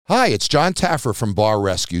Hi, it's John Taffer from Bar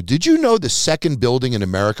Rescue. Did you know the second building in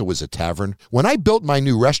America was a tavern? When I built my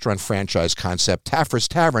new restaurant franchise concept, Taffer's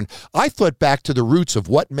Tavern, I thought back to the roots of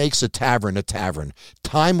what makes a tavern,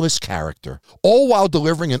 timeless character, all while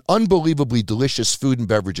delivering an unbelievably delicious food and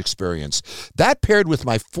beverage experience. That paired with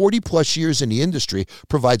my 40-plus years in the industry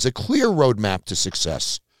provides a clear roadmap to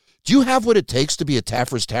success. Do you have what it takes to be a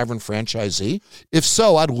Taffer's Tavern franchisee? If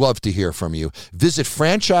so, I'd love to hear from you. Visit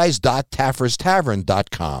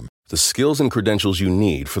franchise.tafferstavern.com. The skills and credentials you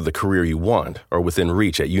need for the career you want are within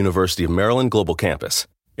reach at University of Maryland Global Campus.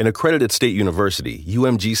 An accredited state university,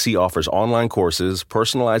 UMGC offers online courses,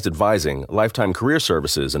 personalized advising, lifetime career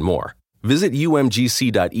services, and more. Visit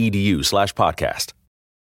umgc.edu/podcast.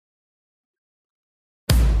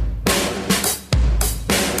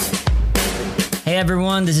 Hey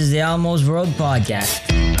everyone, this is the Almost World Podcast.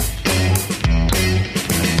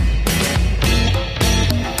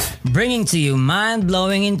 Bringing to you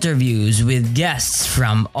mind-blowing interviews with guests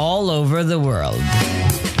from all over the world.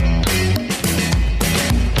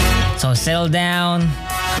 So settle down,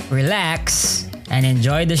 relax, and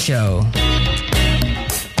enjoy the show.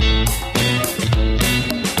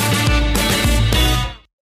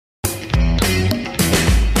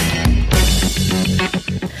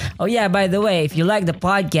 Oh yeah, by the way, if you like the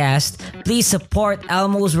podcast, please support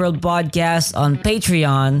Almo's World Podcast on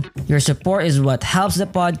Patreon. Your support is what helps the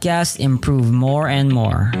podcast improve more and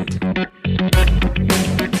more.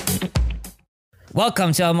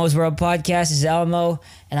 Welcome to Almo's World Podcast. This is Elmo,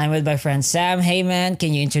 and I'm with my friend Sam. Hey man,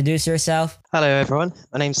 can you introduce yourself? Hello everyone,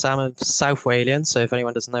 my name's Sam of South Wales, so if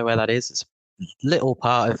anyone doesn't know where that is, it's a little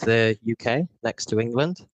part of the UK next to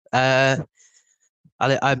England.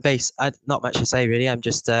 I'm based. Not much to say really. I'm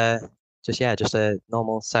just a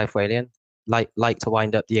normal South Walian. Like to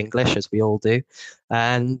wind up the English as we all do,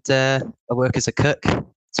 and I work as a cook.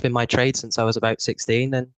 It's been my trade since I was about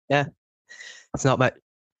 16, and yeah, it's not much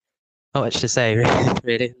to say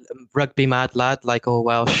really. Rugby mad lad, like all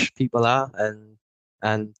Welsh people are, and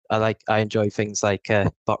I enjoy things like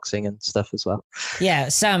boxing and stuff as well. Yeah,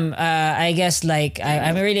 Sam, I guess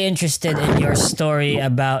I'm really interested in your story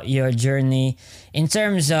about your journey in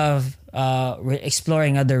terms of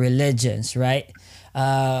exploring other religions, right?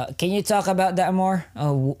 Can you talk about that more?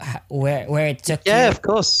 Where it took you? Yeah, of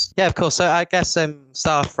course. So I guess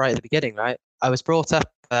start off right at the beginning, right? I was brought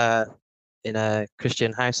up in a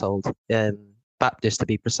Christian household, Baptist to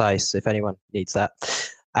be precise, if anyone needs that,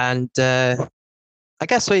 and I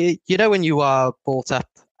guess when you are brought up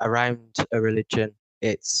around a religion,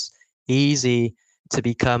 it's easy to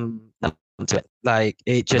become numb to it. Like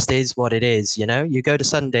it just is what it is. You go to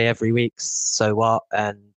Sunday every week, so what?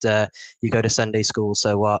 And you go to Sunday school,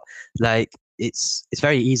 so what? Like it's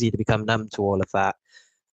very easy to become numb to all of that.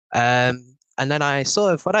 And then when I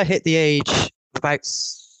hit the age of about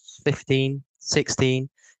 15, 16,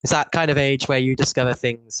 it's that kind of age where you discover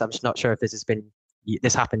things. I'm just not sure if this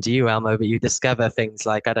happened to you, Elmo, but you discover things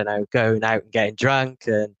like, I don't know, going out and getting drunk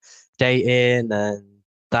and dating and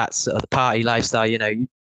that sort of the party lifestyle, you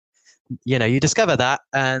discover that.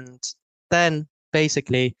 And then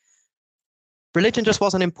basically religion just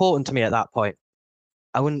wasn't important to me at that point.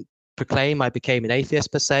 I wouldn't proclaim I became an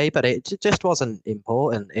atheist per se, but it just wasn't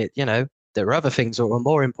important. There were other things that were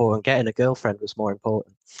more important. Getting a girlfriend was more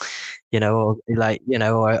important, or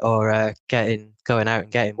going out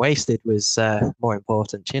and getting wasted was more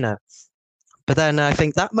important, But then I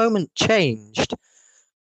think that moment changed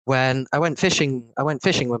when I went fishing. I went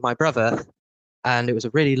fishing with my brother, and it was a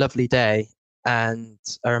really lovely day. And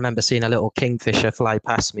I remember seeing a little kingfisher fly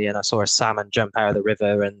past me, and I saw a salmon jump out of the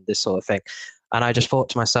river and this sort of thing. And I just thought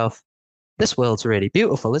to myself, this world's really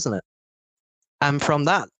beautiful, isn't it? And from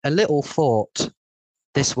that, a little thought,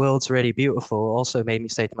 this world's really beautiful, also made me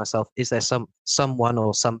say to myself, is there someone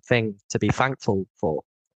or something to be thankful for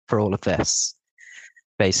all of this,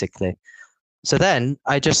 basically? So then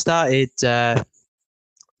I just started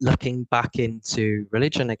looking back into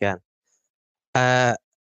religion again.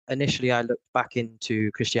 Initially, I looked back into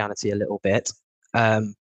Christianity a little bit,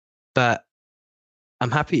 but I'm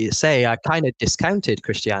happy to say I kind of discounted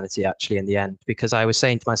Christianity actually in the end, because I was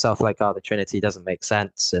saying to myself the Trinity doesn't make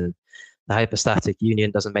sense and the hypostatic union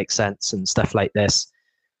doesn't make sense and stuff like this.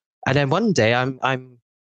 And then one day I'm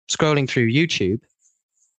scrolling through YouTube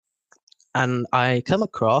and I come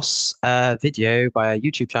across a video by a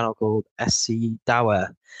YouTube channel called SC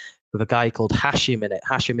Dawa with a guy called Hashim in it.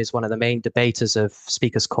 Hashim is one of the main debaters of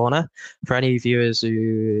Speaker's Corner. For any viewers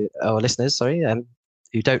listeners,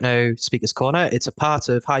 who don't know Speaker's Corner, it's a part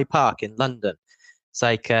of Hyde Park in London.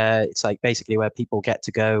 It's like basically where people get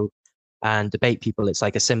to go and debate people. It's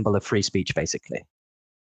like a symbol of free speech, basically.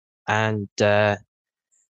 And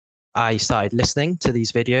I started listening to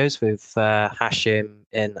these videos with Hashim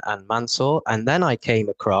and Mansour, and then I came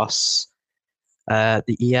across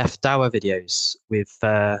the EF Dawah videos with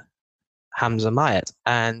Hamza Mayat,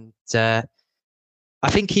 and I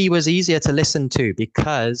think he was easier to listen to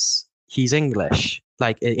because he's English,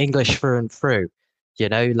 like English through and through,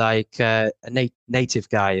 like a native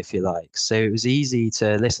guy, if you like. So it was easy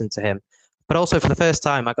to listen to him. But also for the first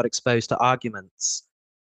time, I got exposed to arguments,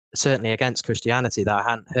 certainly against Christianity, that I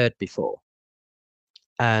hadn't heard before.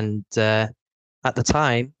 And at the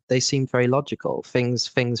time, they seemed very logical. Things,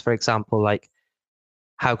 for example, like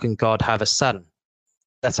how can God have a son?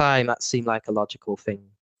 At the time, that seemed like a logical thing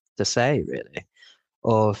to say, really.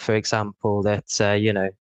 Or, for example, that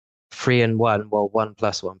 3 and 1, well, 1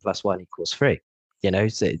 plus 1 plus 1 equals 3.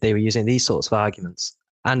 So they were using these sorts of arguments.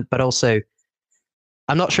 But also,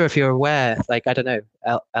 I'm not sure if you're aware, like, I don't know,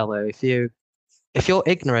 Elmo, if you're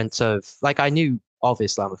ignorant of, like, I knew of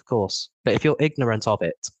Islam, of course, but if you're ignorant of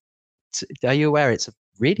it, are you aware it's a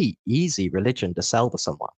really easy religion to sell to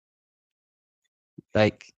someone?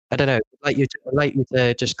 Like, I don't know, I'd like you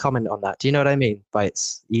to just comment on that. Do you know what I mean by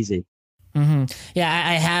it's easy? Yeah,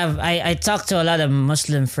 I have. I talk to a lot of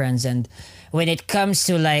Muslim friends, and when it comes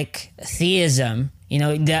to like theism,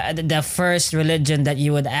 the first religion that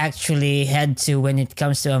you would actually head to when it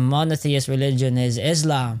comes to a monotheist religion is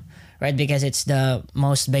Islam, right? Because it's the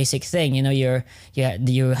most basic thing.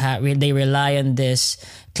 They rely on this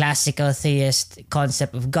classical theist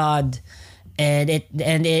concept of God. And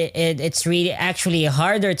it's really actually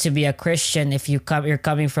harder to be a Christian if you're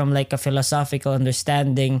coming from like a philosophical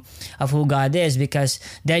understanding of who God is, because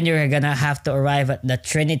then you're gonna have to arrive at the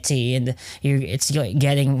Trinity, and it's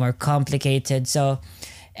getting more complicated. So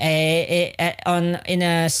on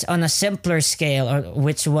a simpler scale, or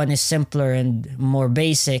which one is simpler and more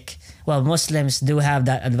basic, well, Muslims do have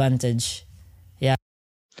that advantage. Yeah.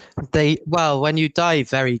 When you dive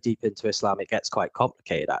very deep into Islam, it gets quite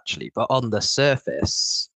complicated, actually. But on the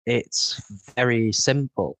surface, it's very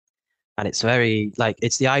simple, and it's very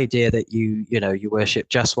it's the idea that you worship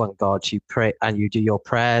just one God. You pray and you do your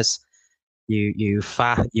prayers. You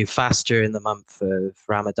fast during the month of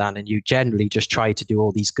Ramadan, and you generally just try to do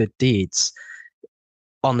all these good deeds.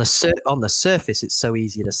 On the surface, it's so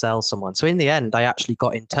easy to sell someone. So in the end, I actually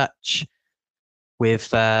got in touch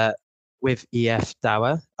with EF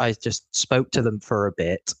Dawah. I just spoke to them for a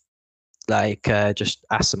bit, just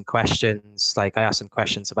asked some questions. Like I asked some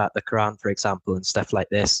questions about the Quran, for example, and stuff like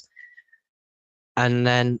this. And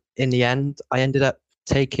then in the end, I ended up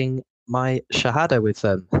taking my Shahada with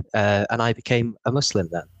them, and I became a Muslim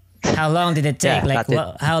then. How long did it take?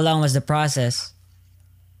 How long was the process?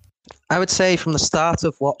 I would say from the start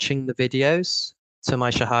of watching the videos to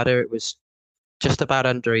my Shahada, it was just about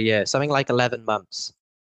under a year, something like 11 months.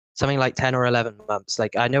 Something like 10 or 11 months.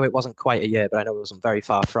 Like, I know it wasn't quite a year, but I know it wasn't very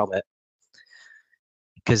far from it.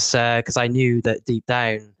 Because I knew that deep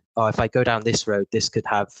down, if I go down this road, this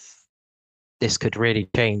could really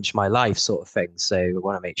change my life, sort of thing. So I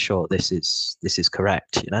want to make sure this is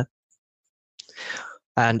correct,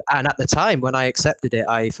 And at the time when I accepted it,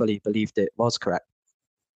 I fully believed it was correct.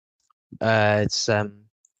 It's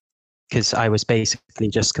because I was basically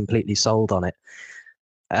just completely sold on it.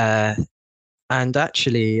 And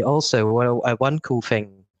actually, also, one cool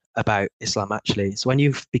thing about Islam actually is when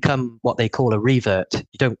you've become what they call a revert,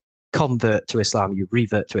 you don't convert to Islam, you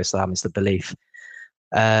revert to Islam is the belief.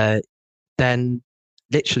 Then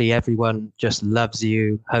literally everyone just loves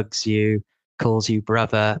you, hugs you, calls you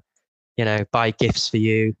brother, buy gifts for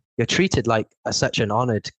you. You're treated like such an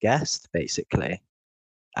honored guest, basically.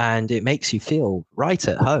 And it makes you feel right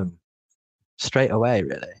at home straight away,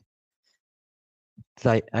 really.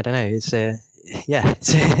 Like, I don't know, it's the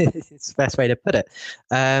best way to put it.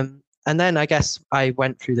 And then I guess I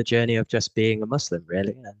went through the journey of just being a Muslim,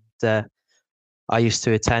 really. And I used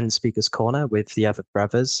to attend Speaker's Corner with the other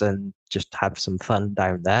brothers and just have some fun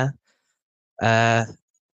down there. I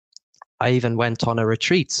even went on a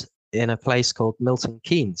retreat in a place called Milton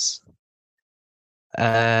Keynes.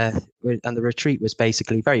 And the retreat was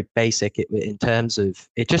basically very basic in terms of,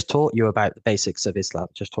 it just taught you about the basics of Islam,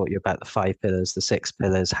 just taught you about the 5 pillars, the 6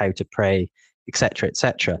 pillars, how to pray, etc.,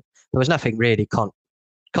 etc. There was nothing really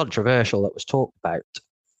controversial that was talked about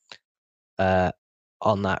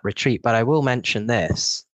on that retreat. But I will mention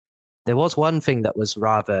this. There was one thing that was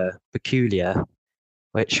rather peculiar,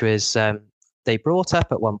 which was they brought up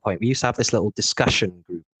at one point, we used to have this little discussion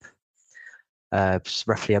group,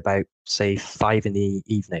 roughly about, say, 5 in the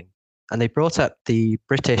evening. And they brought up the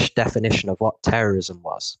British definition of what terrorism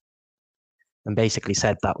was and basically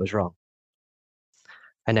said that was wrong.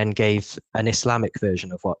 And then gave an Islamic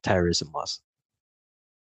version of what terrorism was.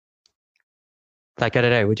 Like, I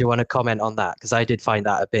don't know, would you want to comment on that? Because I did find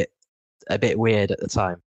that a bit weird at the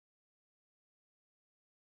time.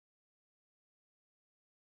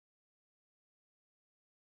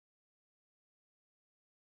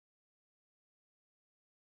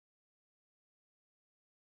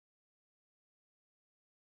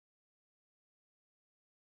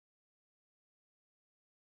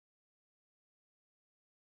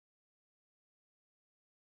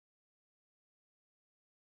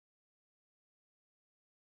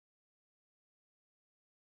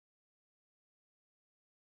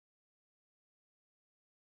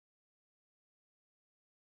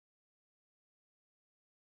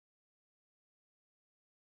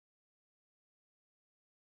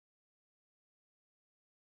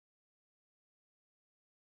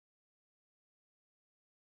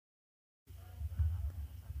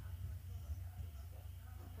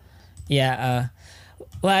 Yeah.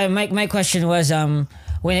 Well, my question was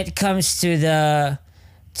when it comes to the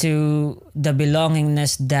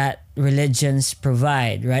belongingness that religions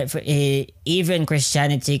provide, right? Even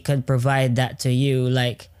Christianity could provide that to you,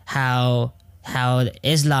 like how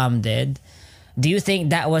Islam did. Do you think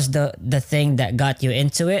that was the thing that got you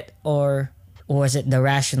into it, or was it the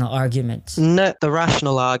rational arguments? No, the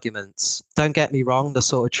rational arguments. Don't get me wrong, the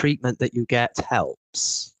sort of treatment that you get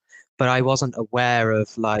helps. But I wasn't aware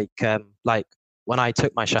of like when I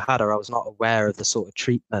took my Shahada, I was not aware of the sort of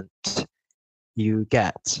treatment you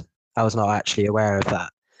get. I was not actually aware of that.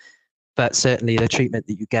 But certainly the treatment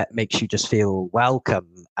that you get makes you just feel welcome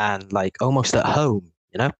and like almost at home,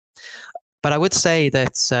 you know? But I would say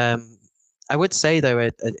that I would say though,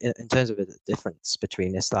 in terms of the difference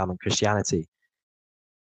between Islam and Christianity,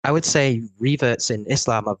 I would say reverts in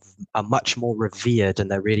Islam are much more revered and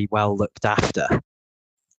they're really well looked after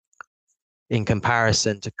in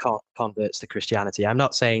comparison to converts to Christianity. I'm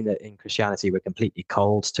not saying that in Christianity we're completely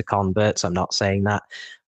cold to converts. I'm not saying that,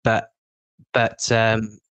 but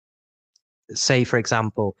say for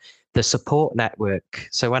example the support network.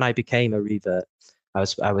 So when I became a revert,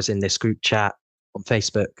 I was in this group chat on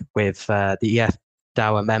Facebook with the EF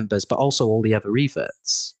Dawa members, but also all the other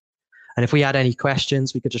reverts. And if we had any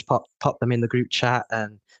questions, we could just pop them in the group chat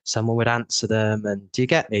and someone would answer them. And do you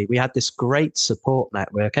get me? We had this great support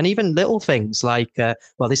network, and even little things like,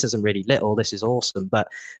 well, this isn't really little, this is awesome. But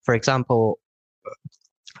for example,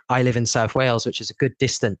 I live in South Wales, which is a good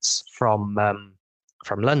distance from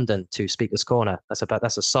London to Speaker's Corner.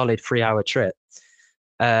 That's a solid 3-hour trip.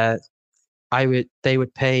 They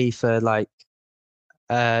would pay for like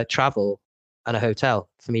travel and a hotel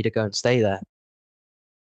for me to go and stay there,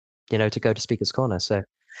 you know, to go to Speaker's Corner. So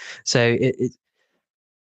it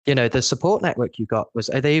you know, the support network you got was,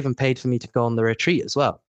 they even paid for me to go on the retreat as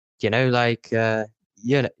well. You know, like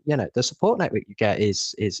you know, the support network you get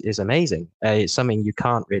is amazing. It's something you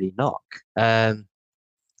can't really knock. And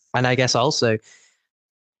I guess also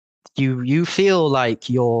you feel like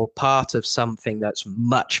you're part of something that's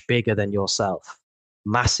much bigger than yourself,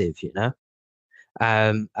 massive, you know.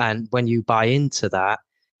 And when you buy into that,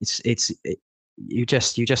 you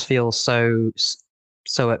just feel so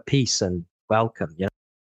at peace and welcome, you know.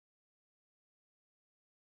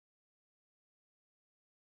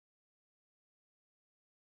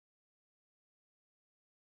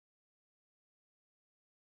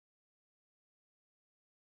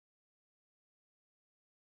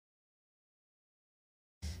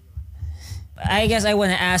 I guess I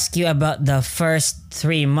want to ask you about the first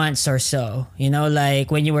 3 months or so. You know,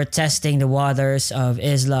 like when you were testing the waters of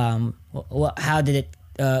Islam. How did it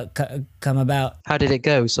come about? How did it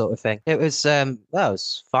go, sort of thing? It was well, it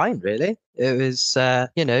was fine, really. It was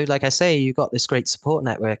you know, like I say, you got this great support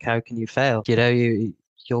network. How can you fail? You know,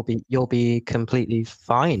 you'll be completely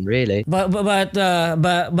fine, really. But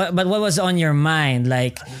what was on your mind?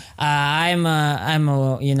 Like, I'm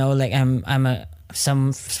a you know, like I'm a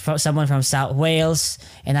someone from South Wales,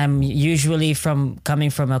 and I'm usually coming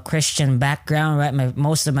from a Christian background, right?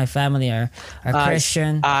 Most of my family are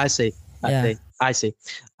Christian. I see. I see.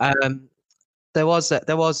 There was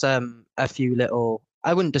a few little.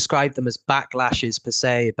 I wouldn't describe them as backlashes per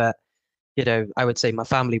se, but you know, I would say my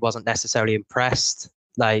family wasn't necessarily impressed.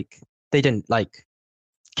 Like, they didn't like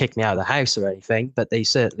kick me out of the house or anything, but they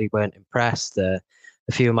certainly weren't impressed. A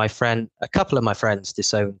couple of my friends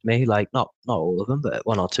disowned me, like not all of them, but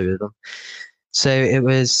one or two of them. So it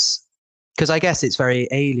was, because I guess it's very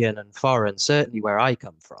alien and foreign, certainly where I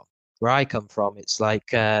come from. Where I come from, it's like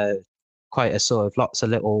quite a sort of lots of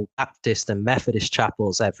little Baptist and Methodist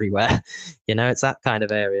chapels everywhere. You know, it's that kind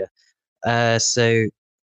of area. So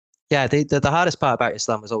yeah, the hardest part about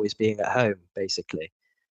Islam was always being at home, basically.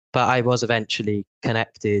 But I was eventually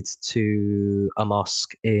connected to a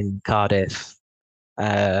mosque in Cardiff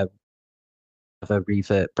of a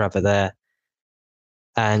revert brother there.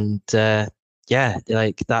 And yeah,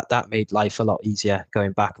 like that made life a lot easier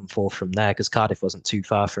going back and forth from there, because Cardiff wasn't too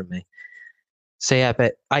far from me. So yeah,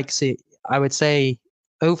 but I would say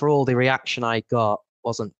overall the reaction I got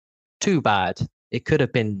wasn't too bad. It could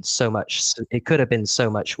have been so much. It could have been so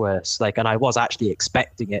much worse. Like, and I was actually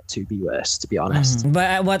expecting it to be worse, to be honest.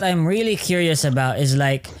 But what I'm really curious about is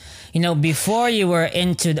like, before you were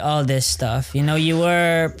into all this stuff, you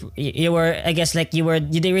were, I guess, like you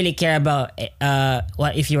didn't really care about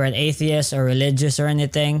what if you were an atheist or religious or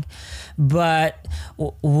anything, but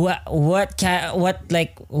what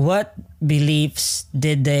beliefs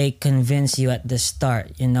did they convince you at the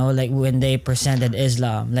start? Like when they presented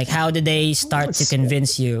Islam, like how did they start to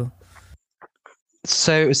convince you?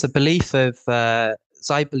 So it was the belief of. So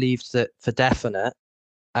I believed that for definite,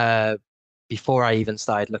 before I even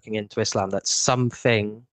started looking into Islam, that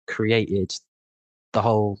something created the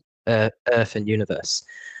whole earth and universe.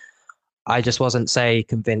 I just wasn't, say,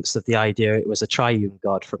 convinced of the idea it was a triune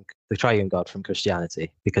God from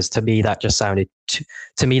Christianity, because to me that just sounded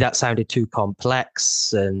too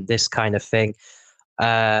complex and this kind of thing.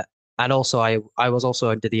 And also, I was also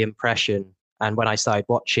under the impression, and when I started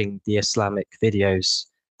watching the Islamic videos,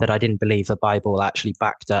 that I didn't believe the Bible actually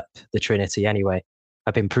backed up the Trinity anyway.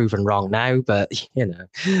 I've been proven wrong now, but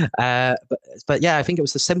but yeah, I think it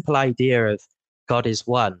was the simple idea of God is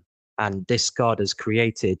one, and this God has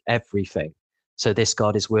created everything. So this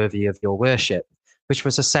God is worthy of your worship, which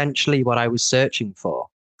was essentially what I was searching for.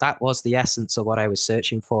 That was the essence of what I was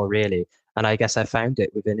searching for, really. And I guess I found it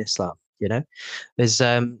within Islam, There's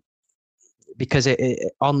because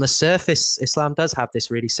on the surface, Islam does have this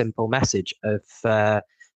really simple message of there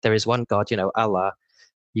is one God, Allah.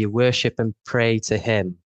 You worship and pray to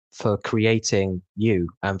him for creating you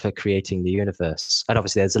and for creating the universe. And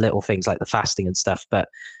obviously there's the little things like the fasting and stuff, but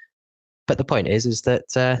the point is that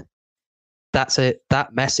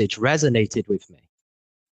that message resonated with me,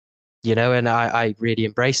 and I really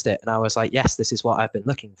embraced it. And I was like, yes, this is what I've been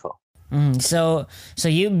looking for. So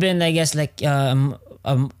you've been, I guess, like a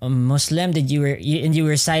Muslim. You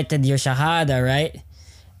recited your Shahada, right?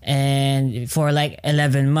 And for like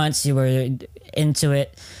 11 months you were into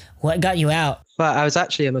it. What got you out? But I was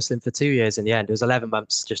actually a Muslim for 2 years in the end. It was 11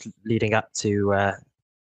 months just leading up to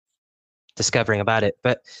discovering about it.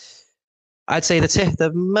 But I'd say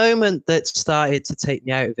the moment that started to take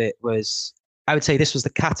me out of it was, I would say this was the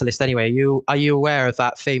catalyst anyway. Are you aware of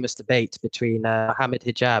that famous debate between Muhammad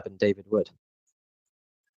Hijab and David Wood?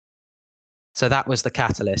 So that was the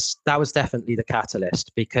catalyst. That was definitely the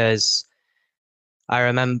catalyst, because I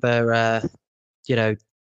remember,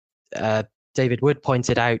 David Wood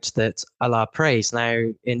pointed out that Allah prays. Now,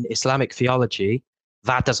 in Islamic theology,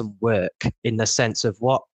 that doesn't work in the sense of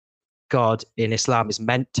what God in Islam is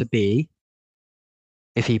meant to be.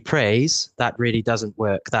 If he prays, that really doesn't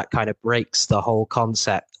work. That kind of breaks the whole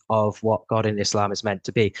concept of what God in Islam is meant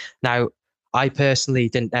to be. Now, I personally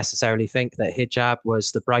didn't necessarily think that hijab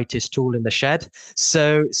was the brightest tool in the shed.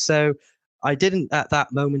 So I didn't at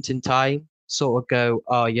that moment in time sort of go,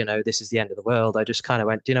 oh, this is the end of the world. I just kind of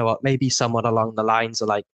went, you know what, maybe someone along the lines of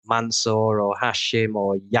like Mansour or Hashim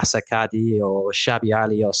or Yasser Qadi or Shabi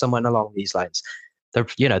Ali or someone along these lines.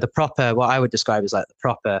 The proper, what I would describe as like the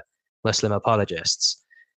proper Muslim apologists,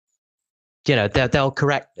 they'll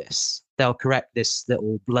correct this. They'll correct this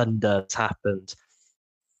little blunder that's happened.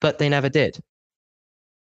 But they never did.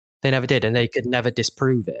 They never did, and they could never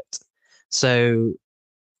disprove it. So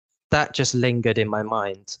that just lingered in my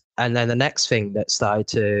mind. And then the next thing that started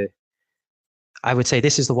to, I would say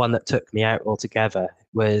this is the one that took me out altogether,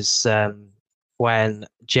 was when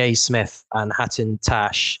Jay Smith and Hatim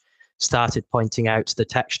Tash started pointing out the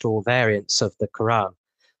textual variants of the Quran.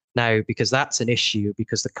 Now, because that's an issue,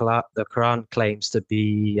 because the Quran claims to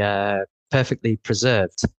be perfectly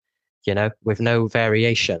preserved, with no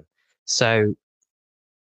variation. So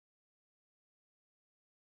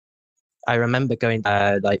I remember going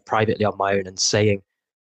like privately on my own and saying,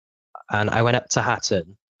 and I went up to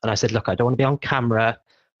Hatton and I said, look, I don't want to be on camera.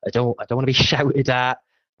 I don't want to be shouted at.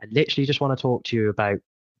 I literally just want to talk to you about,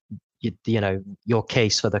 your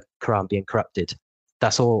case for the Quran being corrupted.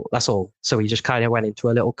 That's all. So we just kind of went into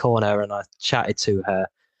a little corner and I chatted to her,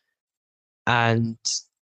 and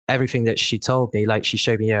everything that she told me, like she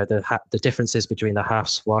showed me the differences between the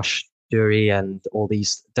Hafs, Wash, Duri, and all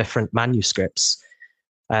these different manuscripts,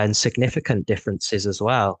 and significant differences as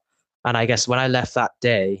well. And I guess when I left that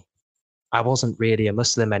day, I wasn't really a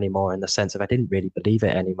Muslim anymore, in the sense of I didn't really believe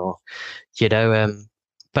it anymore,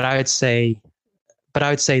 But I would say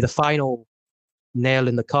the final nail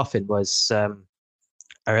in the coffin was,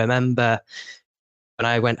 I remember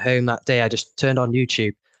when I went home that day, I just turned on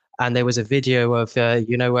YouTube, and there was a video of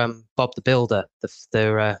Bob the Builder,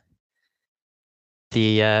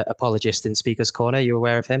 the apologist in Speaker's Corner. You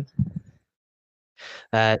aware of him?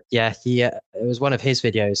 Yeah, it was one of his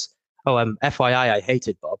videos. Oh, FYI, I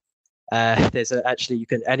hated Bob.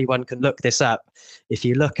 Anyone can look this up. If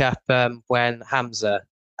you look up when Hamza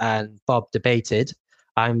and Bob debated,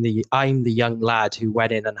 I'm the young lad who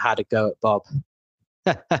went in and had a go at Bob.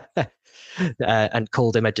 And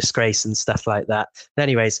called him a disgrace and stuff like that.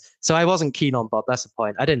 Anyways, so I wasn't keen on Bob. That's the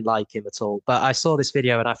point. I didn't like him at all. But I saw this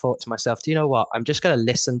video and I thought to myself, do you know what? I'm just going to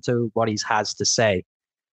listen to what he has to say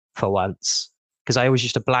for once. Because I always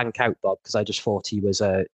used to blank out Bob because I just thought he was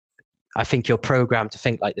I think you're programmed to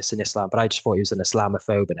think like this in Islam, but I just thought he was an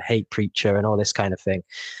Islamophobe and a hate preacher and all this kind of thing.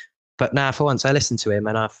 But now for once I listened to him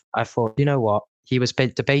and I thought, you know what? He was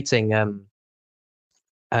debating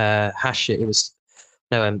Hashim. It was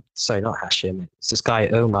sorry, not Hashim. It's this guy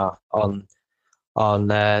Omar on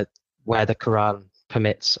where the Quran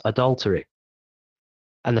permits adultery.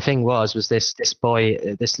 And the thing was this boy,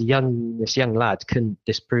 this young lad couldn't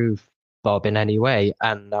disprove Bob in any way.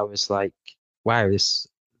 And I was like, wow,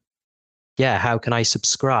 how can I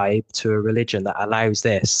subscribe to a religion that allows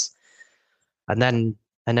this? And then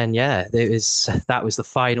that was the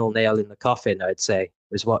final nail in the coffin, I'd say,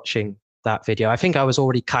 was watching that video. I think I was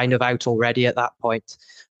already kind of out already at that point,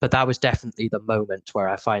 but that was definitely the moment where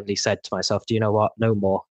I finally said to myself, do you know what? No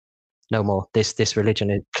more. This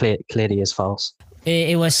religion clearly is false.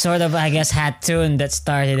 It was sort of, I guess, Hatun that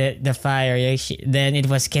started the fire. Then it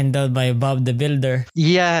was kindled by Bob the Builder.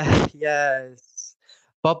 Yeah.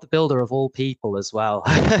 Bob the Builder of all people as well.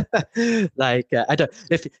 Like I don't.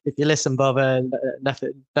 If you listen, Bob,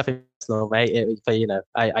 nothing personal, mate. But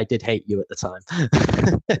I did hate you at the time.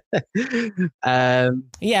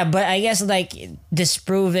 Yeah, but I guess like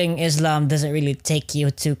disproving Islam doesn't really take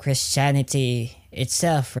you to Christianity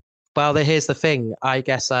itself. Well, here's the thing. I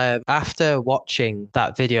guess after watching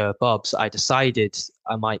that video of Bob's, I decided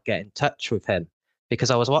I might get in touch with him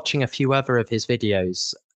because I was watching a few other of his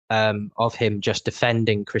videos of him just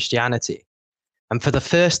defending Christianity. And for the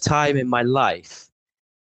first time in my life,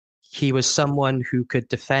 he was someone who could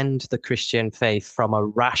defend the Christian faith from a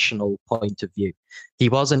rational point of view. He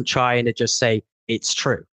wasn't trying to just say it's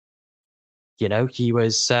true. He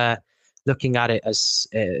was looking at it as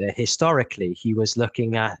historically. He was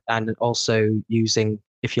looking at and also using,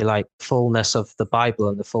 if you like, fullness of the Bible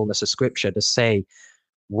and the fullness of Scripture to say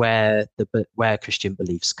where Christian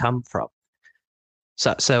beliefs come from.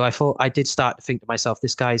 So I did start to think to myself,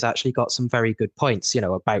 this guy's actually got some very good points,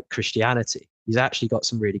 about Christianity. He's actually got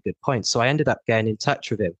some really good points. So I ended up getting in touch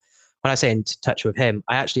with him. When I say in touch with him,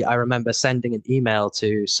 I remember sending an email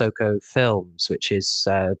to Soko Films, which is,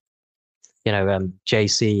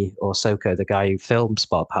 JC or Soko, the guy who films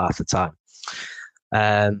Bob half the time.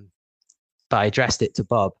 But I addressed it to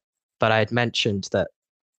Bob. But I had mentioned that,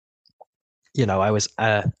 I was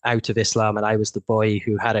out of Islam and I was the boy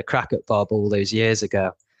who had a crack at Bob all those years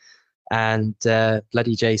ago. And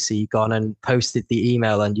bloody JC gone and posted the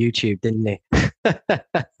email on YouTube, didn't he?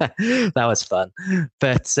 That was fun.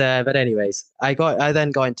 But anyways, I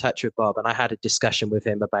then got in touch with Bob and I had a discussion with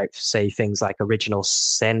him about, say, things like original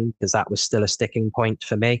sin, because that was still a sticking point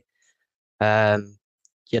for me. But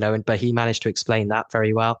he managed to explain that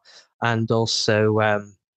very well. And also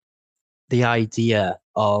the idea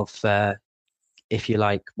of, if you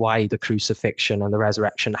like, why the crucifixion and the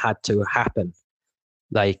resurrection had to happen.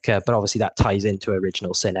 But obviously that ties into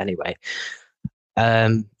original sin anyway.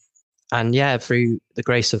 And through the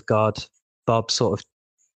grace of God, Bob sort of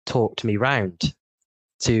talked me round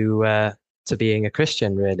to being a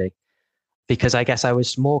Christian, really, because I guess I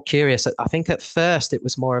was more curious. I think at first it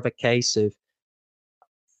was more of a case of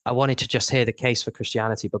I wanted to just hear the case for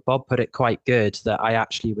Christianity, but Bob put it quite good that I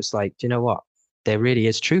actually was like, do you know what? There really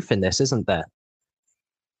is truth in this, isn't there?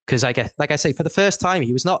 Because I guess, like I say, for the first time,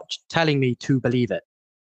 he was not telling me to believe it.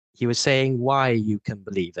 He was saying why you can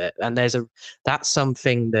believe it. And that's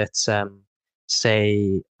something that,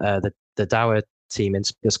 say, the Dawah team in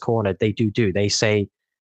Speaker's Corner, they do. They say,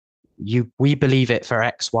 we believe it for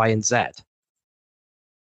X, Y, and Z.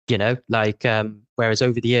 Whereas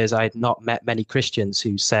over the years, I had not met many Christians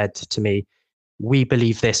who said to me, we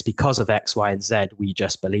believe this because of X, Y, and Z. We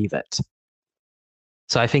just believe it.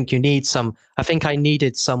 So I think I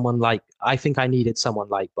needed someone like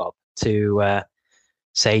Bob to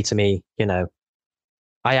say to me,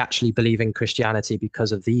 I actually believe in Christianity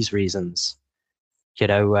because of these reasons.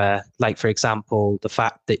 Like, for example, the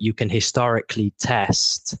fact that you can historically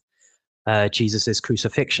test Jesus's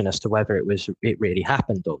crucifixion as to whether it really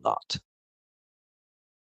happened or not.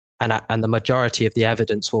 and the majority of the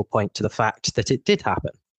evidence will point to the fact that it did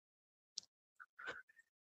happen.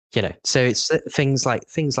 So it's things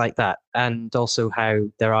like that, and also how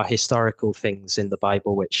there are historical things in the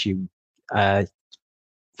Bible which you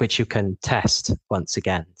can test once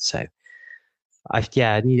again. So I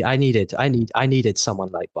needed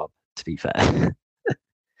someone like Bob, to be fair.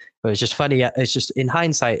 But it's just funny. It's just, in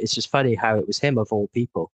hindsight, it's just funny how it was him of all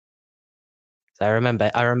people. So I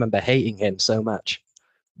remember hating him so much.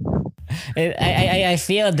 I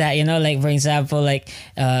feel that, like, for example, like,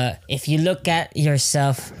 if you look at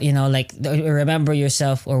yourself, like, remember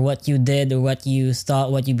yourself or what you did or what you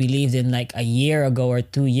thought, what you believed in like a year ago or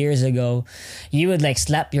 2 years ago, you would like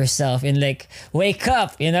slap yourself and like, wake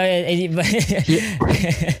up,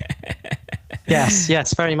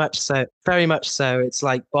 Yes, very much so. Very much so. It's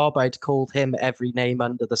like Bob, I'd called him every name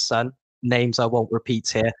under the sun, names I won't repeat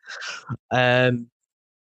here.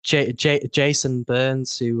 Jason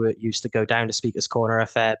Burns, who used to go down to Speaker's Corner a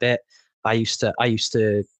fair bit, I used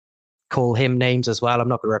to call him names as well. I'm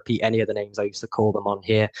not going to repeat any of the names I used to call them on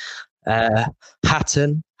here.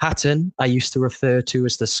 Hatton, I used to refer to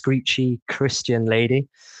as the screechy Christian lady.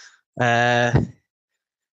 I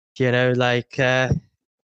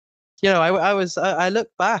look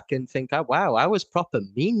back and think, oh, wow, I was proper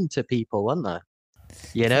mean to people, wasn't I?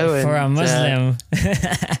 For a Muslim.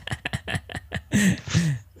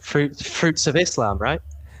 Fruits of Islam, right?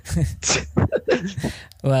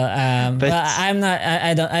 Well, I'm not.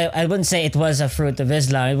 I wouldn't say it was a fruit of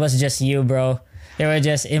Islam. It was just you, bro. They were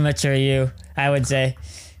just immature you, I would say.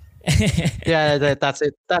 Yeah, that's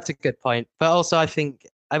it. That's a good point. But also, I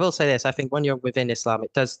will say this. I think when you're within Islam,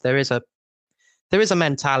 there is a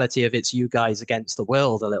mentality of it's you guys against the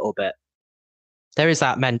world a little bit. There is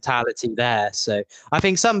that mentality there. So I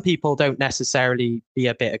think some people don't necessarily be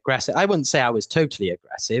a bit aggressive. I wouldn't say I was totally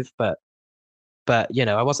aggressive, but I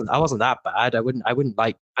wasn't that bad. I wouldn't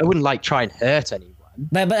like try and hurt anyone.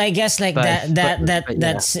 But I guess like that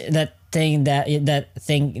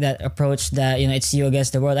approach that, it's you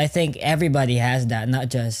against the world. I think everybody has that, not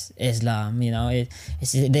just Islam.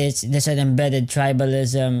 There's an embedded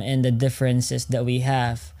tribalism in the differences that we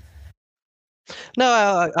have.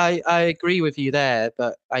 No, I agree with you there,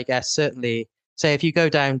 but I guess certainly, say if you go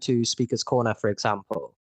down to Speaker's Corner, for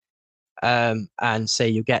example, and say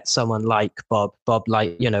you get someone like Bob,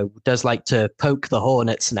 like, does like to poke the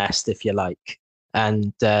hornet's nest, if you like,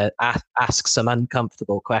 and ask some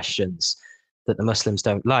uncomfortable questions that the Muslims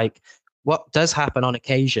don't like. What does happen on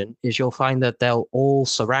occasion is you'll find that they'll all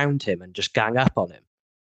surround him and just gang up on him.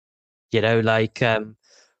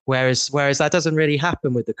 Whereas that doesn't really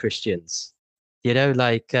happen with the Christians. It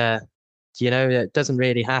doesn't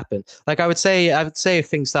really happen. Like I would say if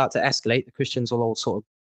things start to escalate, the Christians will all sort of,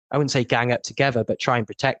 I wouldn't say gang up together, but try and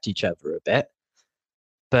protect each other a bit.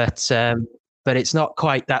 But it's not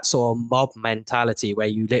quite that sort of mob mentality where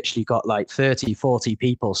you literally got like 30, 40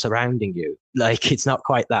 people surrounding you. Like it's not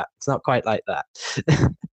quite that. It's not quite like that.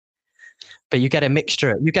 But you get a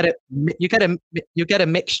mixture. You get a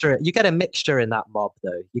mixture in that mob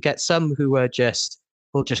though. You get some who will just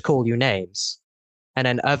call you names. And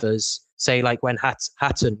then others, say like when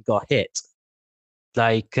Hatton got hit,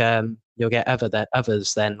 like you'll get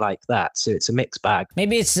others then like that. So it's a mixed bag.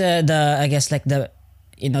 Maybe it's the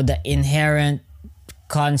inherent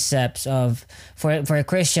concepts of, for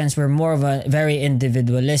Christians, we're more of a very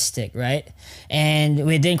individualistic, right? And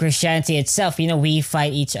within Christianity itself, we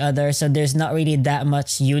fight each other, so there's not really that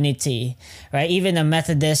much unity, right? Even a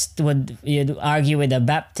Methodist would argue with a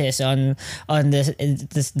Baptist on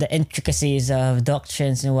the intricacies of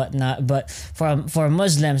doctrines and whatnot. But for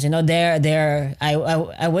Muslims, I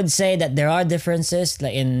would say that there are differences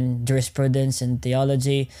like in jurisprudence and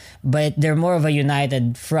theology, but they're more of a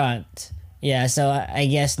united front. Yeah, so I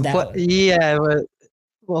guess that.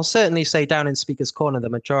 Well, certainly say down in Speaker's Corner, the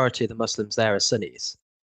majority of the Muslims there are Sunnis.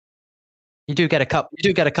 You do get a couple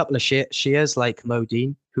of Shias like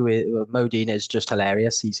Modine, Modine is just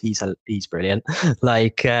hilarious. He's brilliant.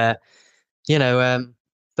 Like but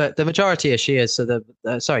the majority of Shias,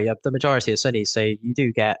 the majority of Sunnis. So you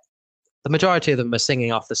do get the majority of them are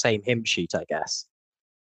singing off the same hymn sheet, I guess.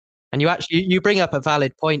 And you bring up a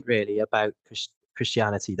valid point really about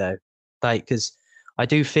Christianity though. Like, because I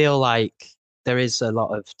do feel like there is a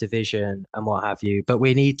lot of division and what have you, but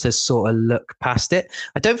we need to sort of look past it.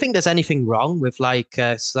 I don't think there's anything wrong with like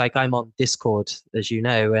I'm on Discord, as you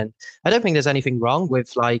know, and I don't think there's anything wrong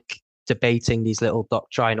with like debating these little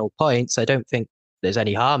doctrinal points. I don't think there's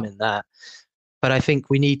any harm in that, but I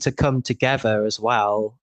think we need to come together as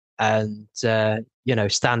well and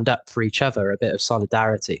stand up for each other, a bit of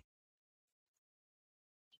solidarity.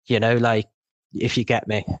 Like, if you get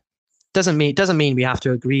me. Doesn't mean we have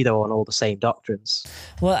to agree though on all the same doctrines.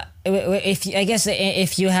 Well, I guess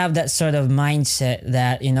if you have that sort of mindset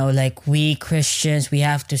that, you know, like, we Christians, we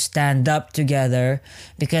have to stand up together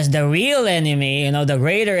because the real enemy, you know, the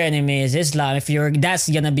greater enemy is Islam. If that's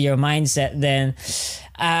gonna be your mindset, then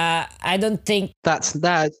I don't think That's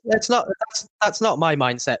not my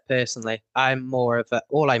mindset personally. I'm more of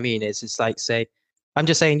all I mean is it's like, say, I'm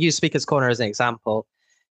just saying, use Speaker's Corner as an example.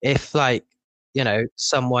 If, like, you know,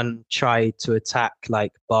 someone tried to attack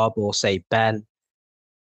like Bob or say Ben,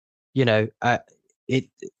 you know, it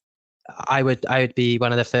I would be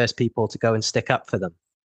one of the first people to go and stick up for them.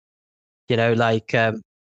 You know, like,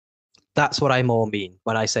 that's what I more mean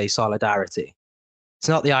when I say solidarity. It's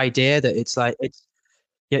not the idea that it's like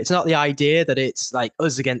it's not the idea that it's like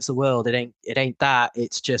us against the world. It ain't that.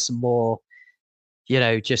 It's just more, you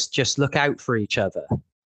know, just look out for each other.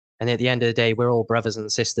 And at the end of the day, we're all brothers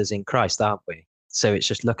and sisters in Christ, aren't we? So it's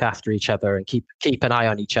just look after each other and keep an eye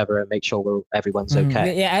on each other and make sure everyone's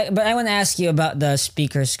okay. Yeah, but I want to ask you about the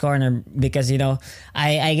Speaker's Corner because, you know,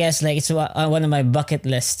 I guess like it's one of my bucket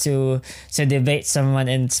lists to debate someone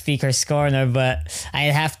in Speaker's Corner, but I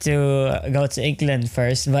have to go to England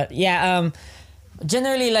first. But yeah,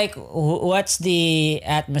 generally, like, what's the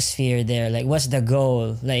atmosphere there? Like, what's the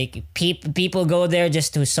goal? Like, people go there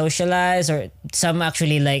just to socialize, or some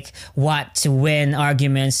actually like want to win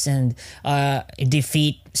arguments and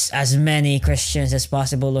defeat as many Christians as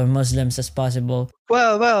possible or Muslims as possible?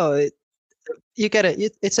 Well, you get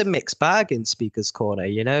it. It's a mixed bag in Speaker's Corner.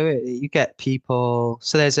 You know, you get people.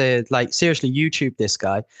 So there's seriously, YouTube this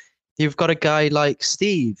guy. You've got a guy like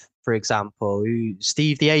Steve, for example,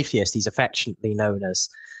 Steve the Atheist, he's affectionately known as.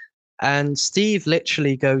 And Steve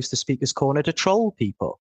literally goes to Speaker's Corner to troll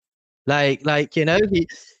people. Like you know,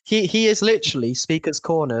 he is literally Speaker's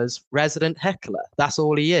Corner's resident heckler. That's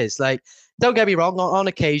all he is. Like, don't get me wrong, on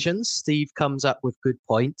occasions, Steve comes up with good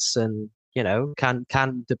points and, you know, can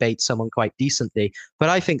debate someone quite decently. But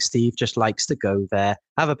I think Steve just likes to go there,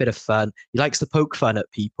 have a bit of fun. He likes to poke fun at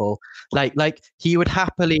people. Like he would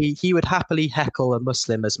happily heckle a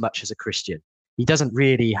Muslim as much as a Christian. He doesn't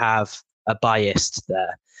really have a bias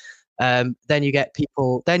there. Then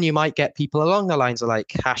you might get people along the lines of like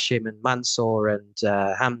Hashim and Mansour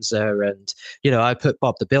and Hamza, and, you know, I put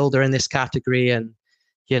Bob the Builder in this category, and,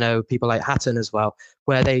 you know, people like Hatton as well,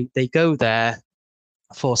 where they go there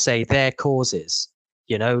for, say, their causes,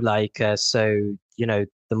 you know, like, so, you know,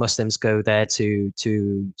 the Muslims go there to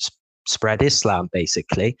spread Islam,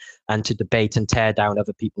 basically, and to debate and tear down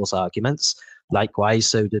other people's arguments. Likewise,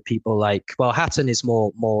 so do people like, well, Hatton is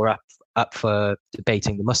more up for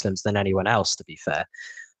debating the Muslims than anyone else, to be fair.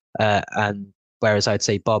 And whereas I'd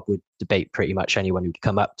say Bob would debate pretty much anyone who'd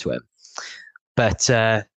come up to him. But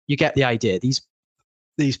you get the idea.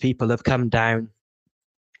 These people have come down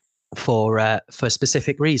for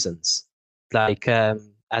specific reasons, like,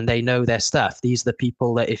 and they know their stuff. These are the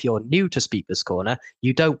people that, if you're new to Speaker's Corner,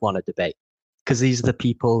 you don't want to debate, because these are the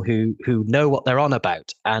people who know what they're on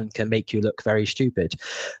about and can make you look very stupid.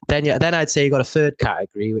 Then I'd say you got a third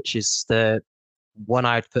category, which is the one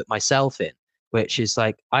I'd put myself in, which is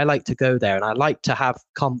like, I like to go there and I like to have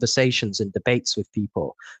conversations and debates with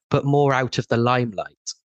people, but more out of the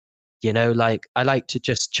limelight. You know, like, I like to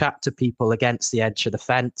just chat to people against the edge of the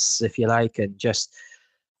fence, if you like, and just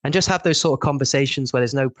have those sort of conversations where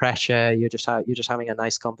there's no pressure. You're just having a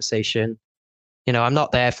nice conversation. You know, I'm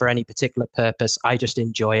not there for any particular purpose. I just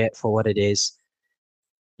enjoy it for what it is,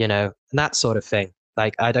 you know, and that sort of thing.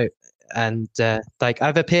 Like, I don't, and like,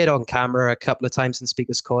 I've appeared on camera a couple of times in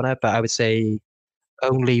Speaker's Corner, but I would say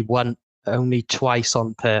only twice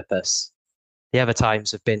on purpose. The other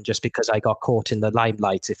times have been just because I got caught in the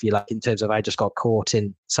limelight, if you like, in terms of I just got caught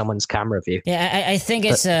in someone's camera view. Yeah, I think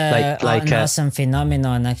it's an awesome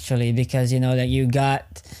phenomenon, actually, because, you know, that you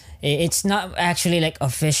got, it's not actually like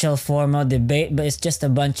official formal debate, but it's just a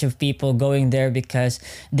bunch of people going there because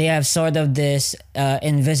they have sort of this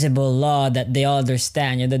invisible law that they all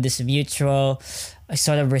understand, you know, this mutual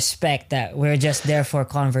sort of respect that we're just there for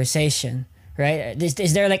conversation, right?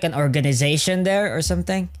 Is there like an organization there or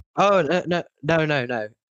something? Oh,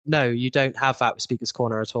 no, you don't have that with Speaker's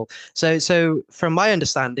Corner at all. So from my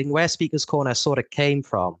understanding, where Speaker's Corner sort of came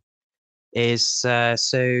from is,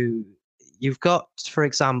 so you've got, for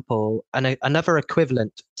example, another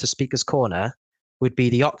equivalent to Speaker's Corner would be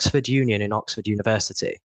the Oxford Union in Oxford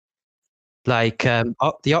University. Like,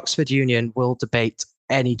 the Oxford Union will debate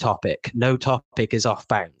any topic. No topic is off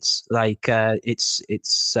bounds. Like,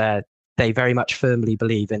 they very much firmly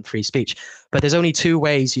believe in free speech. But there's only two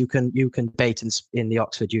ways you can debate in the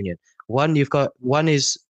Oxford Union. One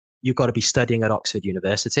is you've got to be studying at Oxford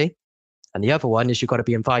University, and the other one is you've got to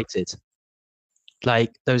be invited.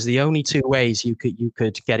 Like, those are the only two ways you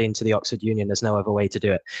could get into the Oxford Union. There's no other way to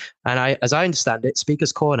do it. And as I understand it,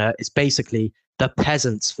 Speaker's Corner is basically the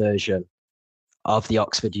peasants' version of the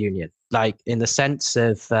Oxford Union, like in the sense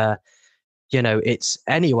of, it's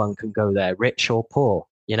anyone can go there, rich or poor.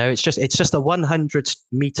 It's just a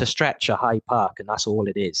 100-meter stretch of Hyde Park, and that's all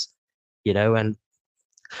it is. And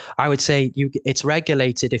I would say it's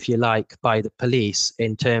regulated, if you like, by the police,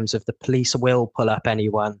 in terms of the police will pull up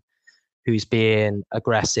anyone who's being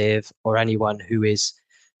aggressive or anyone who is,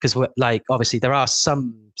 because obviously there are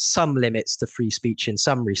some limits to free speech in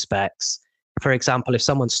some respects. For example, if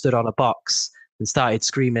someone stood on a box and started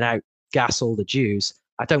screaming out "gas all the Jews,"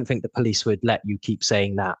 I don't think the police would let you keep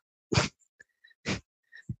saying that.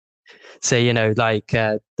 So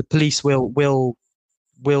the police will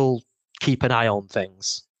keep an eye on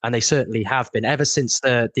things, and they certainly have been ever since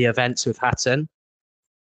the events with Hatton,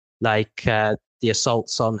 the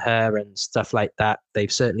assaults on her and stuff like that.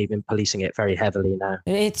 They've certainly been policing it very heavily now.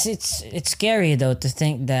 It's scary though to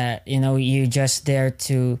think that you're just there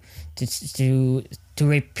to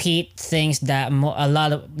repeat things that a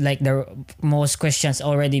lot of most Christians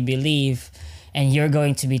already believe, and you're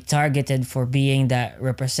going to be targeted for being that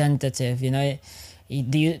representative. What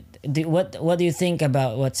do you think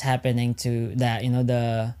about what's happening to that?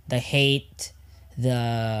 The hate,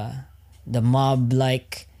 the mob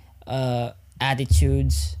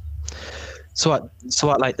attitudes. So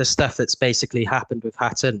what like the stuff that's basically happened with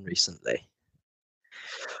Hatton recently?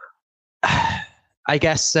 I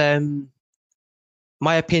guess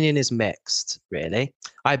my opinion is mixed, really.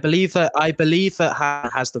 I believe that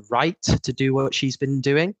Hatton has the right to do what she's been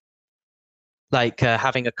doing,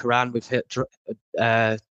 having a Quran with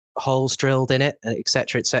holes drilled in it,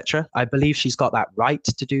 etc., etc. I believe she's got that right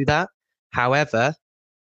to do that. However,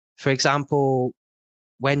 for example,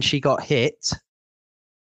 when she got hit,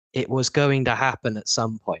 it was going to happen at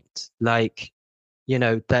some point.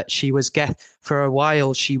 That she was for a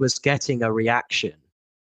while, she was getting a reaction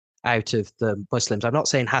out of the Muslims. I'm not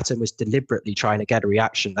saying Hatton was deliberately trying to get a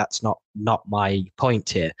reaction. That's not my point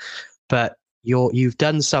here. But you've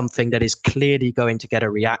done something that is clearly going to get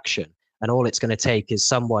a reaction, and all it's going to take is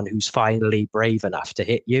someone who's finally brave enough to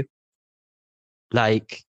hit you. Do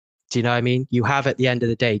you know what I mean? You have, at the end of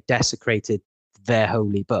the day, desecrated their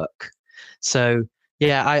holy book. So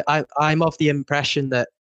yeah, I'm of the impression that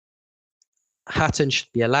Hatton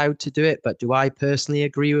should be allowed to do it, but do I personally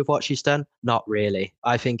agree with what she's done? Not really.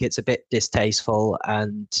 I think it's a bit distasteful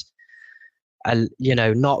and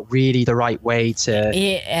not really the right way to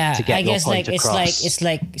get I guess your point across. it's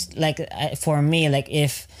like for me,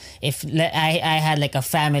 if I had a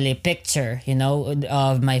family picture,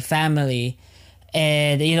 of my family,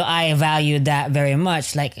 and I value that very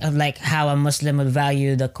much, like how a Muslim would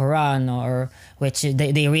value the Quran, or which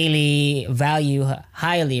they really value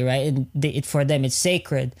highly, right? And for them it's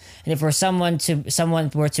sacred. And if for someone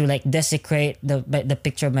were to desecrate the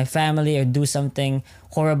picture of my family, or do something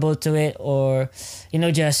horrible to it, or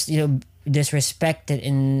just disrespect it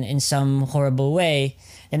in some horrible way,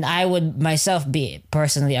 then I would myself be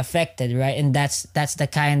personally affected, right? And that's the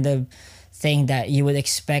kind of thing that you would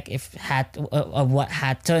expect of what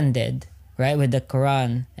Hatton did, right, with the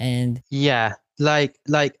Quran. And yeah, like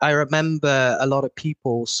I remember a lot of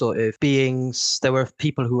people there were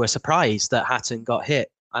people who were surprised that Hatton got hit.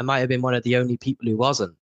 I might have been one of the only people who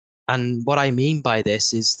wasn't. And what I mean by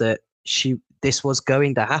this is that this was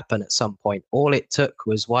going to happen at some point. All it took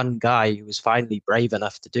was one guy who was finally brave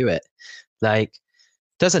enough to do it.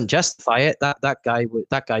 Doesn't justify it. That guy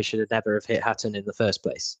should have never have hit Hatton in the first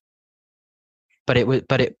place. But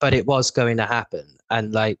it was going to happen.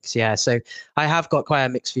 And so I have got quite a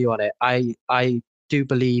mixed view on it. I do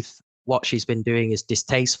believe what she's been doing is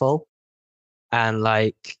distasteful, and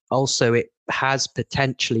also it has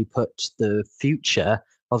potentially put the future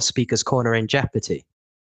of Speaker's Corner in jeopardy.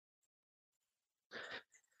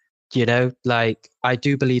 I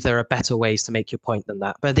do believe there are better ways to make your point than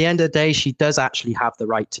that. But at the end of the day, she does actually have the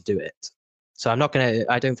right to do it. So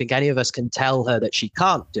I don't think any of us can tell her that she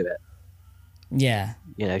can't do it. Yeah.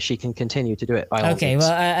 She can continue to do it by all means.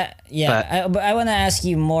 Well, but I want to ask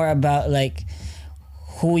you more about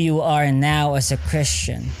who you are now as a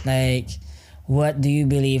Christian. What do you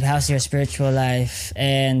believe? How's your spiritual life?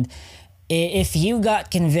 And if you got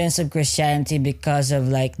convinced of Christianity because of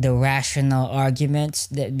the rational arguments,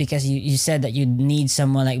 because you said that you need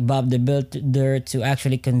someone like Bob the Builder to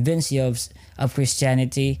actually convince you of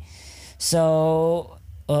Christianity. So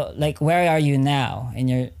where are you now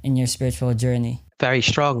in your spiritual journey? Very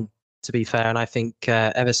strong, to be fair. And I think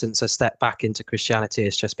ever since I stepped back into Christianity,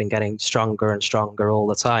 it's just been getting stronger and stronger all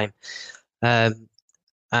the time. And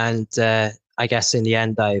I guess in the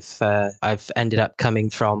end, I've ended up coming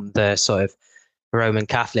from the sort of Roman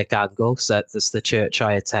Catholic angle, so that's the church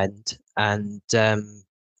I attend, and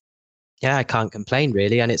yeah, I can't complain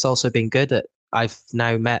really. And it's also been good that I've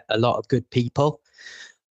now met a lot of good people.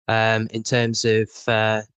 In terms of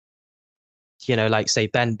like say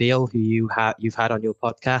Ben Beale, who you've had on your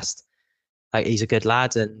podcast. Like he's a good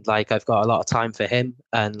lad, and like I've got a lot of time for him.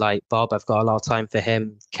 And like Bob, I've got a lot of time for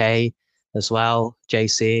him. Kay as well,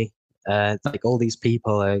 JC. Like all these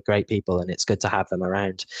people are great people, and it's good to have them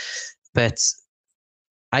around. But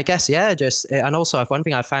I guess yeah, and also one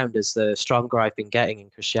thing I found is the stronger I've been getting in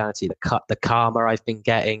Christianity, the calmer I've been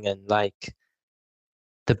getting, and like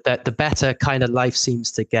the better kind of life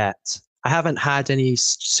seems to get. I haven't had any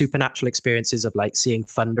supernatural experiences of like seeing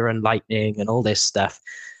thunder and lightning and all this stuff.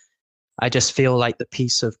 I just feel like the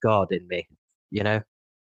peace of God in me,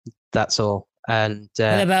 that's all. And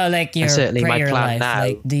what about like your certainly prayer my plan life? now,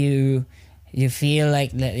 Like, do you feel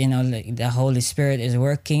like that, like the Holy Spirit is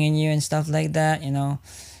working in you and stuff like that,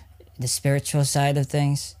 the spiritual side of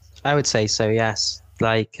things? I would say so, yes.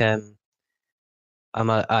 Like I'm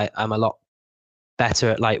a lot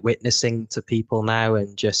better at like witnessing to people now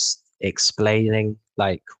and just explaining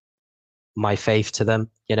like my faith to them,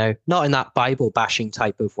 not in that Bible bashing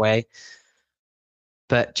type of way,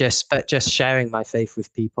 but just sharing my faith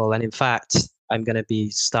with people. And in fact, I'm going to be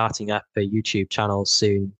starting up a YouTube channel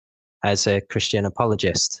soon as a Christian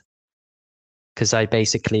apologist, because I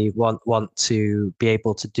basically want to be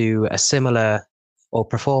able to do a similar or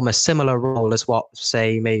perform a similar role as what,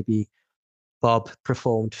 say, maybe Bob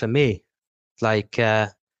performed for me. Like I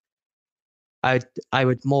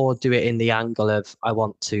would more do it in the angle of I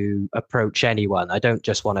want to approach anyone. I don't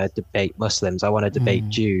just want to debate Muslims. I want to debate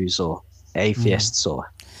Jews or atheists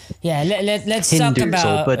or let's Hindus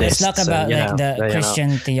talk or Buddhists. like the you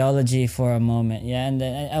Christian theology for a moment. Yeah, and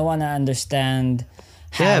then I want to understand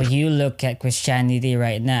how you look at Christianity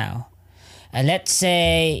right now. Let's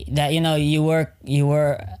say that you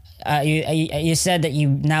said that you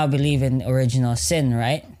now believe in original sin,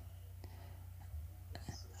 right?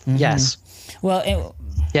 Mm-hmm. Yes. Well,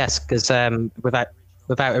 yes, because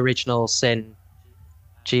without original sin,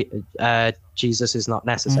 Jesus is not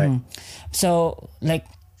necessary. Mm-hmm. So, like,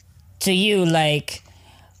 to you, like,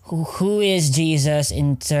 who is Jesus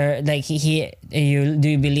like do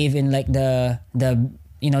you believe in like the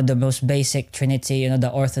most basic Trinity, the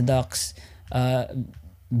Orthodox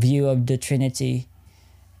view of the Trinity?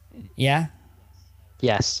 Yeah.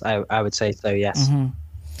 Yes, I would say so. Yes. Mm-hmm.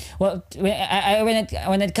 Well,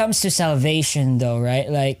 when it comes to salvation, though, right?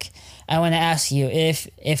 Like, I want to ask you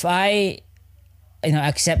if I,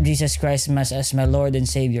 accept Jesus Christ as my Lord and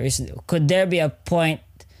Savior, could there be a point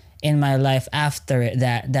in my life after it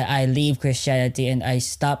that I leave Christianity and I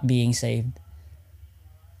stop being saved?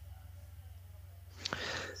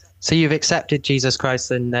 So you've accepted Jesus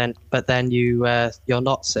Christ, but then you're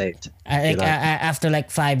not saved. After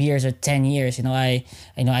like 5 years or 10 years, I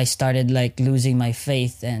started like losing my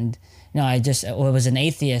faith, and I was an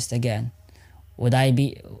atheist again. Would I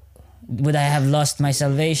have lost my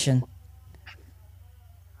salvation?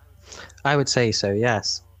 I would say so,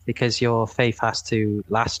 yes, because your faith has to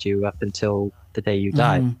last you up until the day you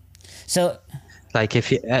die. So, like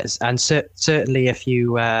certainly if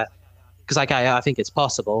you. Because I think it's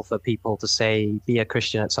possible for people to say be a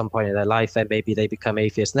Christian at some point in their life, then maybe they become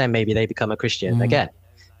atheist, and then maybe they become a Christian again.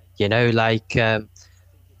 I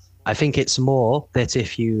think it's more that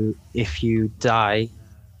if you die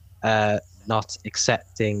not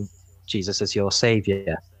accepting Jesus as your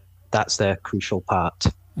savior, that's the crucial part.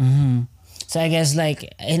 Mm-hmm. So I guess like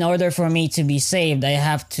in order for me to be saved, I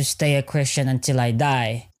have to stay a Christian until I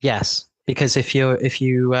die. Yes, because if you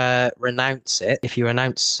renounce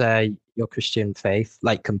your Christian faith,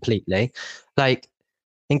 like completely, like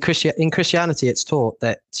in Christianity, it's taught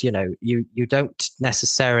that you don't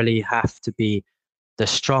necessarily have to be the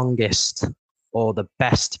strongest or the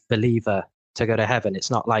best believer to go to heaven.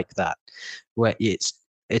 It's not like that. Where it's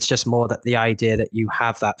just more that the idea that you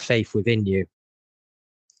have that faith within you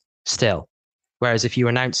still. Whereas if you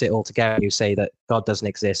renounce it altogether, you say that God doesn't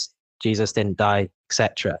exist, Jesus didn't die,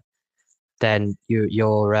 etc., then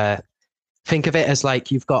you're think of it as like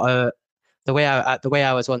you've got the way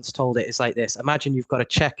I was once told it is like this. Imagine you've got a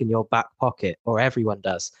check in your back pocket, or everyone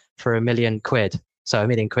does, for £1 million. So £1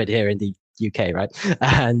 million here in the UK, right?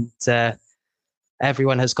 And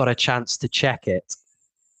everyone has got a chance to check it.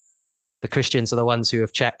 The Christians are the ones who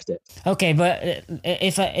have checked it. Okay, but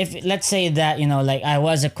if let's say that like I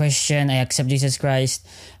was a Christian, I accept Jesus Christ,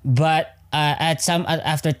 but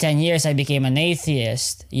after 10 years I became an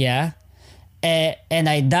atheist. Yeah. and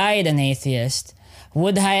I died an atheist,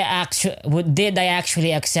 did I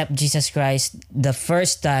actually accept Jesus Christ the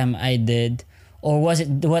first time I did, or was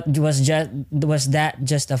that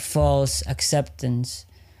just a false acceptance?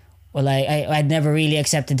 Well, I'd never really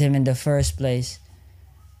accepted him in the first place,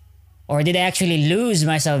 or did I actually lose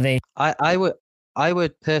my salvation? I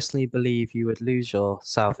would personally believe you would lose your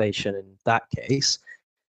salvation in that case.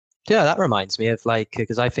 Yeah, that reminds me of like,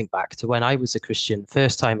 because I think back to when I was a Christian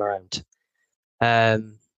first time around.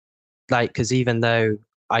 Like, because even though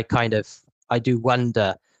I do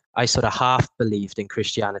wonder, I sort of half believed in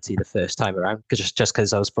Christianity the first time around, because just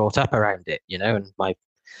because I was brought up around it, you know, and my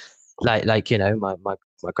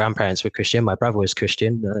grandparents were Christian, my brother was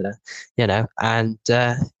Christian, you know, and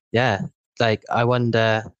yeah, like I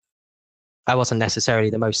wonder, I wasn't necessarily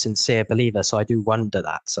the most sincere believer, so I do wonder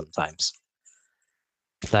that sometimes.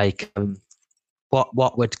 Like,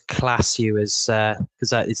 what would class you as?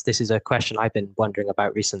 Because this is a question I've been wondering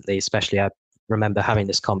about recently. Especially, I remember having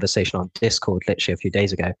this conversation on Discord literally a few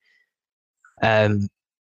days ago.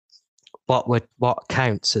 What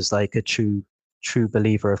counts as like a true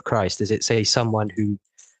believer of Christ? Is it, say, someone who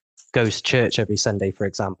goes to church every Sunday, for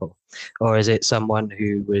example, or is it someone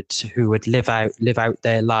who would live out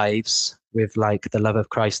their lives with like the love of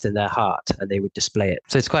Christ in their heart, and they would display it?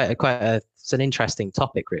 So it's it's an interesting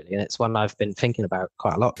topic, really, and it's one I've been thinking about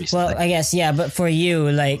quite a lot recently. Well, I guess, yeah, but for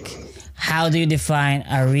you, like, how do you define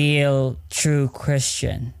a real, true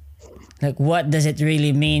Christian? Like, what does it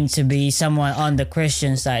really mean to be someone on the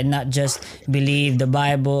Christian side, not just believe the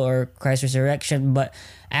Bible or Christ's resurrection, but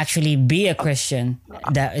actually be a Christian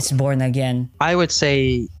that is born again? I would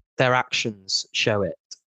say their actions show it.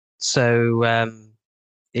 So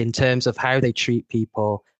in terms of how they treat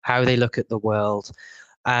people, how they look at the world,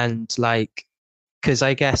 and like, because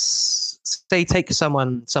I guess, say, take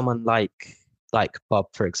someone like Bob,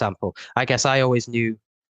 for example. I guess I always knew,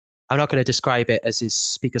 I'm not going to describe it as his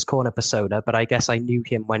Speaker's Corner persona, but I guess I knew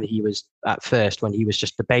him when he was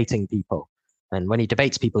just debating people. And when he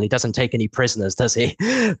debates people, he doesn't take any prisoners, does he?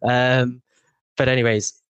 But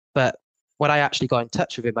anyways, when I actually got in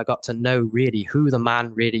touch with him, I got to know really who the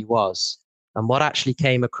man really was. And what actually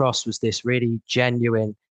came across was this really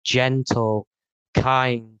genuine, gentle,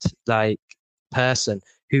 kind, like, person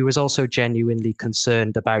who was also genuinely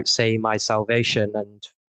concerned about, say, my salvation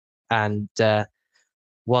and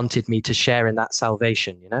wanted me to share in that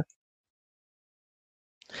salvation, you know?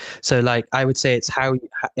 So, like, I would say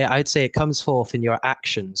I'd say it comes forth in your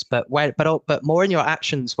actions, but more in your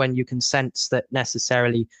actions when you can sense that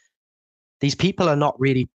necessarily these people are not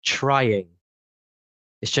really trying.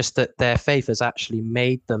 It's just that their faith has actually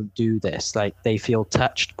made them do this. Like, they feel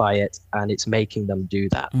touched by it, and it's making them do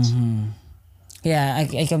that. Mm-hmm. Yeah,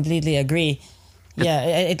 I completely agree. Yeah,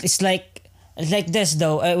 it's like this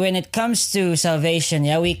though. When it comes to salvation,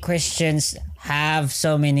 yeah, we Christians have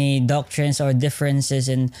so many doctrines or differences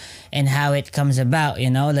in how it comes about. You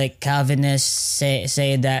know, like Calvinists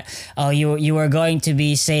say that, oh, you are going to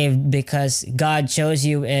be saved because God chose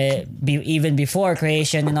you even before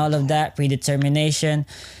creation and all of that, predetermination.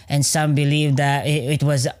 And some believe that it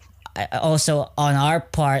was also on our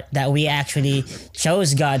part that we actually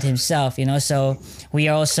chose God himself, you know, so we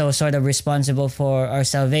are also sort of responsible for our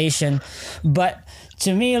salvation. But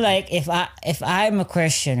to me, like, if I'm a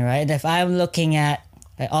Christian, right, if I'm looking at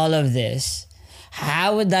all of this,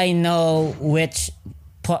 how would I know which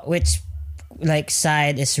like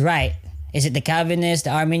side is right? Is it the Calvinists,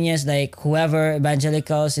 the Arminians, like whoever,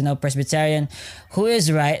 evangelicals, you know, Presbyterian, who is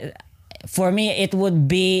right? For me, it would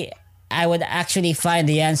be, I would actually find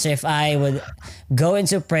the answer if I would go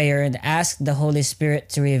into prayer and ask the Holy Spirit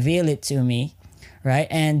to reveal it to me, right?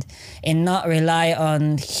 And not rely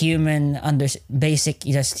on basic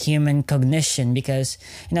just human cognition, because,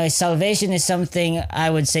 you know, salvation is something I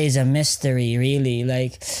would say is a mystery, really.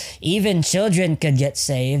 Like, even children could get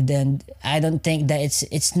saved, and I don't think that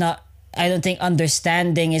it's not. I don't think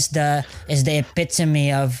understanding is the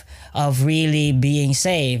epitome of really being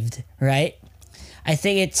saved, right? I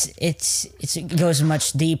think it goes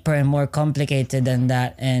much deeper and more complicated than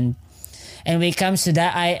that, and when it comes to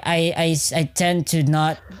that, I tend to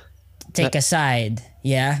not take a side.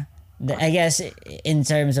 Yeah, I guess in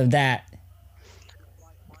terms of that.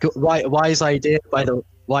 Wise idea, by the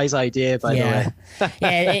way.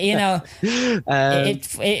 Yeah, you know,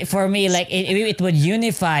 it for me, like, it would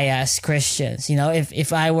unify us Christians. You know,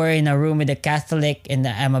 if I were in a room with a Catholic and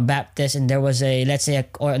I'm a Baptist, and there was let's say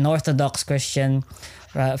an Orthodox Christian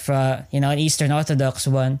for an Eastern Orthodox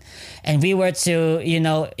one, and we were to,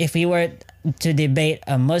 if we were to debate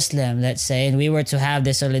a Muslim, let's say, and we were to have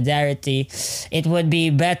the solidarity, it would be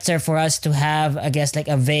better for us to have, I guess, like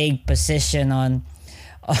a vague position on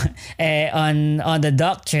on the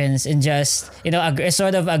doctrines, and just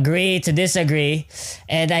sort of agree to disagree,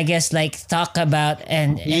 and I guess like talk about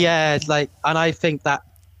and yeah, like, and I think that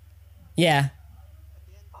yeah.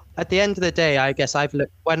 At the end of the day, I guess I've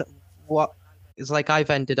looked what is like I've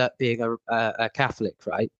ended up being a Catholic,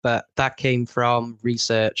 right? But that came from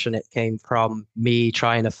research, and it came from me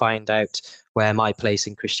trying to find out where my place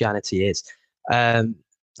in Christianity is.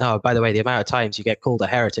 Oh, by the way, the amount of times you get called a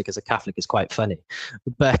heretic as a Catholic is quite funny.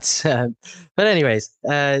 But anyways,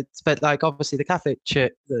 but like obviously the Catholic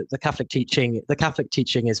Church, the Catholic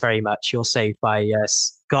teaching is very much you're saved by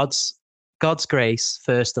God's grace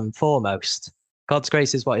first and foremost. God's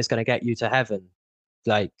grace is what is going to get you to heaven.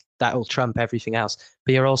 Like that will trump everything else.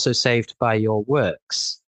 But you're also saved by your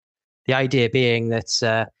works. The idea being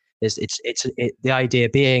that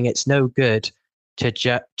it's no good to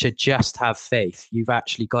just have faith. You've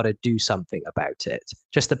actually got to do something about it.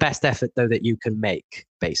 Just the best effort though that you can make,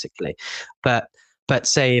 basically. But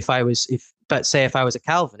say if I was a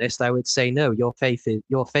Calvinist, I would say no. Your faith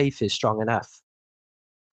is strong enough.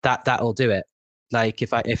 That'll do it. Like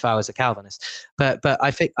if I was a Calvinist, but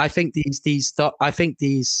I think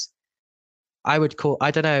these I would call,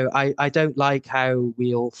 I don't know, I don't like how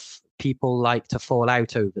people like to fall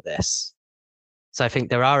out over this. So I think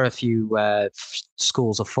there are a few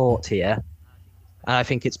schools of thought here, and I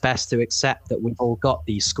think it's best to accept that we've all got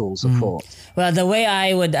these schools of thought. Well, the way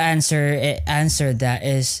I would answer that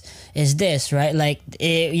is this, right? Like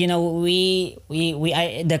the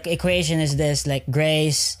equation is this, like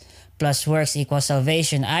grace plus works equals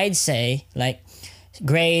salvation. I'd say like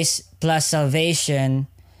grace plus salvation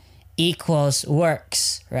equals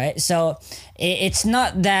works, right? So it's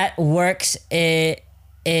not that works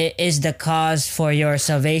is the cause for your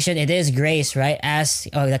salvation. It is grace, right? As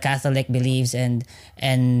the Catholic believes and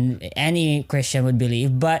any Christian would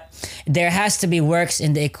believe, but there has to be works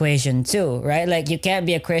in the equation too, right? Like you can't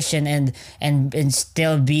be a Christian and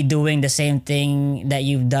still be doing the same thing that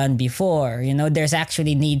you've done before. There's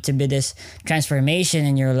actually need to be this transformation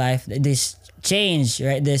in your life, this change,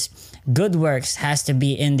 right? This good works has to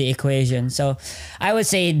be in the equation. So I would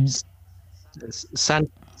say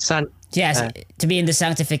yes, to be in the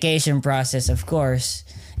sanctification process, of course,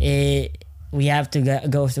 we have to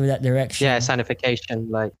go through that direction. Yeah, sanctification,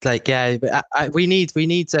 like yeah. But we need.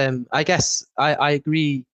 I guess I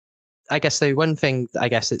agree. I guess the one thing I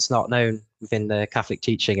guess it's not known within the Catholic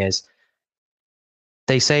teaching is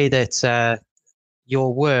they say that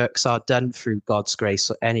your works are done through God's grace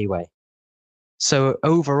anyway. So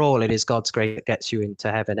overall, it is God's grace that gets you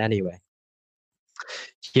into heaven anyway.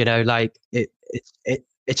 Like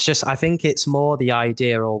it's just, I think it's more the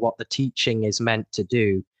idea or what the teaching is meant to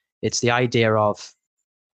do. It's the idea of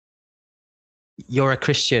you're a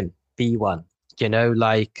Christian, be one,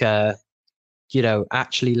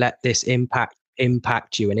 actually let this impact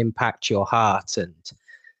you and impact your heart and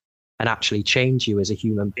actually change you as a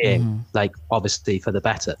human being, like obviously for the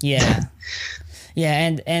better. Yeah.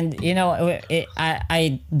 Yeah. And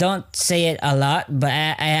I don't say it a lot, but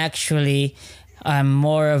I actually, I'm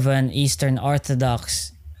more of an Eastern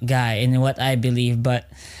Orthodox guy in what I believe, but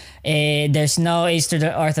there's no Eastern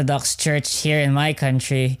Orthodox church here in my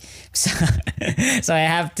country, so I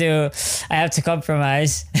have to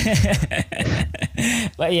compromise.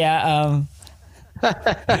 But yeah,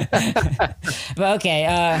 but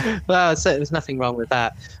okay. Well, there's nothing wrong with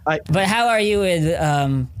that. But how are you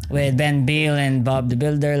with Ben Beal and Bob the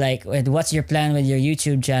Builder? Like, what's your plan with your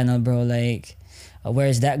YouTube channel, bro? Like, where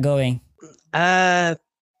is that going?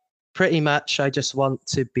 Pretty much, I just want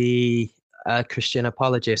to be a Christian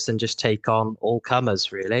apologist and just take on all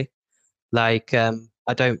comers, really. Like, I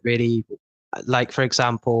don't really like, for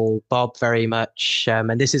example, Bob very much,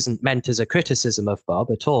 and this isn't meant as a criticism of Bob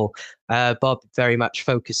at all. Bob very much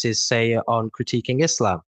focuses, say, on critiquing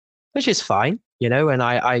Islam, which is fine, and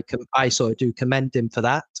I sort of do commend him for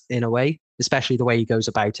that in a way, especially the way he goes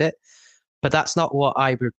about it. But that's not what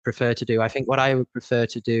I would prefer to do. I think what I would prefer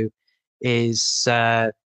to do is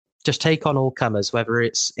just take on all comers, whether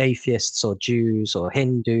it's atheists or Jews or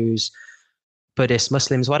Hindus, Buddhists,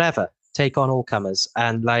 Muslims, whatever. Take on all comers,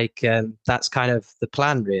 and that's kind of the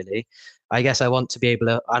plan, really. I guess I want to be able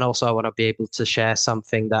to, and also I want to be able to share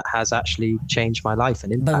something that has actually changed my life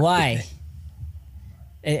and impacted. But why?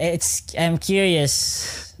 I'm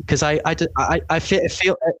curious because I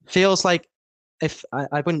feel it feels like, if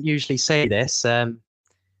I wouldn't usually say this, but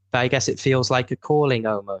I guess it feels like a calling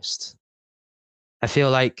almost. I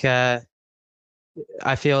feel like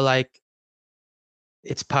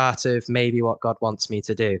it's part of maybe what God wants me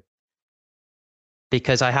to do,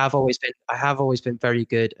 because I have always been very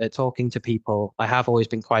good at talking to people. I have always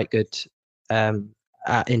been quite good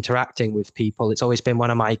at interacting with people. It's always been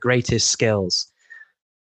one of my greatest skills,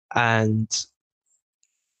 and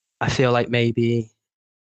I feel like maybe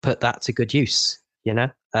put that to good use, you know.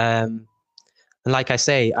 And like I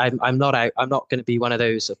say, I'm not going to be one of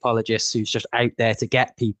those apologists who's just out there to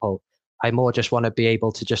get people. I more just want to be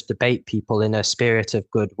able to just debate people in a spirit of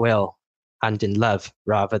goodwill and in love,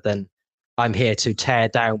 rather than I'm here to tear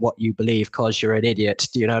down what you believe because you're an idiot.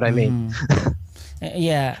 Do you know what I mean?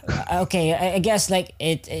 Yeah. Okay. I guess like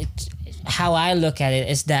it how I look at it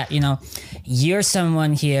is that, you're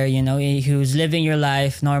someone here, who's living your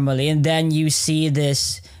life normally, and then you see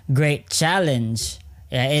this great challenge.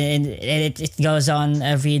 Yeah, and it goes on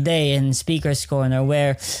every day in Speaker's Corner,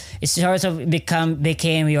 where it sort of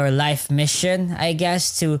became your life mission, I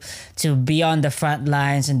guess, to be on the front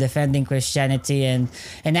lines and defending Christianity and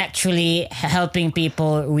actually helping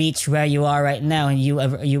people reach where you are right now, and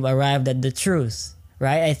you arrived at the truth,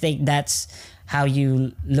 right? I think that's how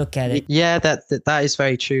you look at it. Yeah, that is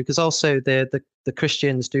very true, because also the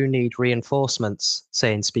Christians do need reinforcements,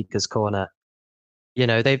 say in Speaker's Corner.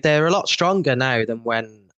 They're a lot stronger now than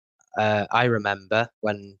when I remember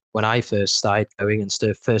when I first started going and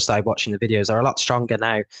first started watching the videos. They're a lot stronger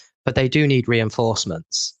now, but they do need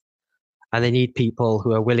reinforcements, and they need people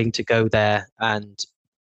who are willing to go there and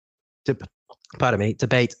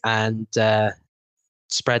debate and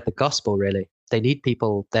spread the gospel. Really, they need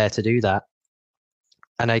people there to do that.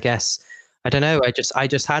 And I guess, I don't know. I just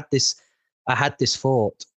had this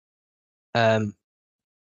thought a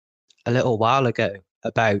little while ago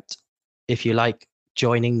about, if you like,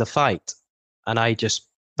 joining the fight. And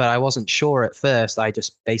but I wasn't sure at first. I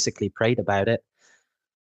just basically prayed about it.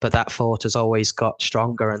 But that thought has always got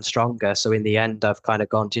stronger and stronger. So in the end, I've kind of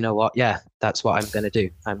gone, do you know what? Yeah, that's what I'm going to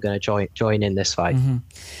do. I'm going to join in this fight. Mm-hmm.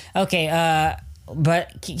 Okay.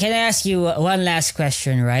 But can I ask you one last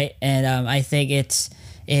question, right? And I think it's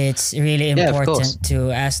really important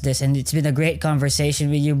to ask this, and it's been a great conversation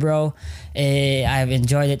with you, bro. I've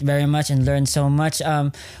enjoyed it very much and learned so much.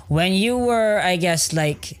 When you were, I guess,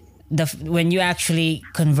 like when you actually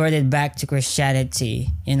converted back to Christianity,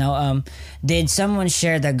 did someone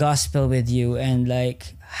share the gospel with you, and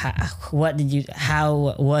like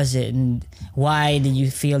how was it, and why did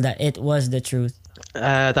you feel that it was the truth?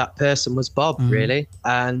 That person was Bob, really,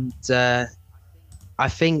 and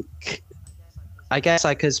I guess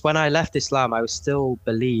because when I left Islam, I was still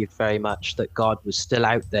believed very much that God was still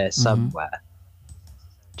out there somewhere.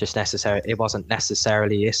 It wasn't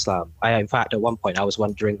necessarily Islam. In fact, at one point, I was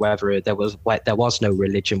wondering whether there was no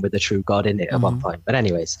religion with a true God in it at one point. But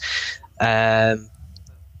anyways, but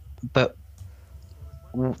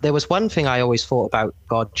there was one thing I always thought about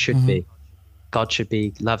God should be. God should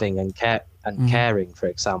be loving and caring, for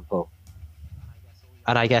example.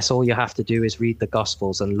 And I guess all you have to do is read the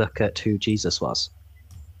Gospels and look at who Jesus was.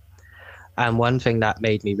 And one thing that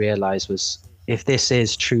made me realize was, if this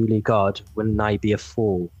is truly God, wouldn't I be a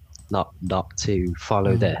fool not to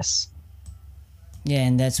follow this? Yeah,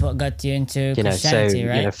 and that's what got you into Christianity,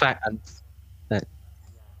 right?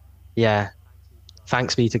 Yeah.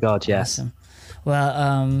 Thanks be to God, yes. Awesome.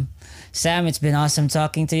 Well, Sam, it's been awesome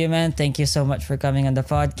talking to you, man. Thank you so much for coming on the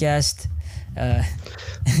podcast.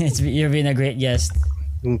 You've been a great guest.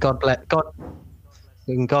 And God bless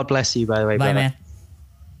you, by the way. Bye, brother. Man.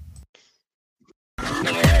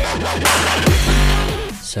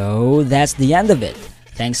 So that's the end of it.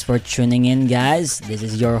 Thanks for tuning in, guys. This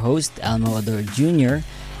is your host, Elmo Ador Jr.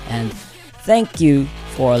 And thank you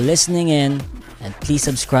for listening in. And please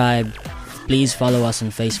subscribe. Please follow us on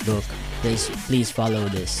Facebook. Please follow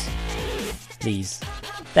this. Please.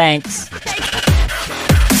 Thanks.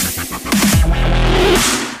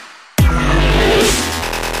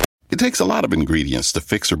 It takes a lot of ingredients to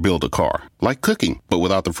fix or build a car, like cooking, but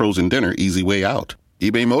without the frozen dinner easy way out.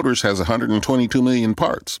 eBay Motors has 122 million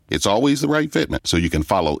parts. It's always the right fitment, so you can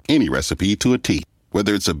follow any recipe to a T.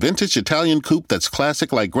 Whether it's a vintage Italian coupe that's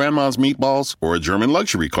classic like Grandma's meatballs, or a German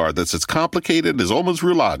luxury car that's as complicated as Oma's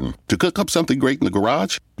rouladen, to cook up something great in the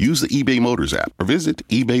garage, use the eBay Motors app or visit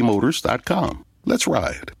ebaymotors.com. Let's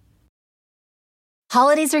ride.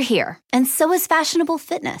 Holidays are here, and so is fashionable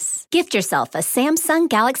fitness. Gift yourself a Samsung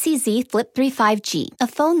Galaxy Z Flip 3 5G, a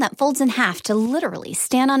phone that folds in half to literally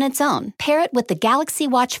stand on its own. Pair it with the Galaxy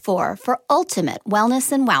Watch 4 for ultimate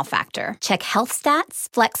wellness and wow factor. Check health stats,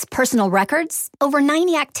 flex personal records. Over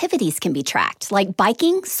 90 activities can be tracked, like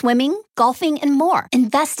biking, swimming, golfing, and more.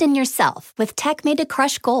 Invest in yourself with tech made to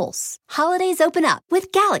crush goals. Holidays open up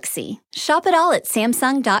with Galaxy. Shop it all at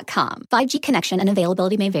Samsung.com. 5G connection and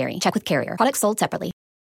availability may vary. Check with carrier. Products sold separately.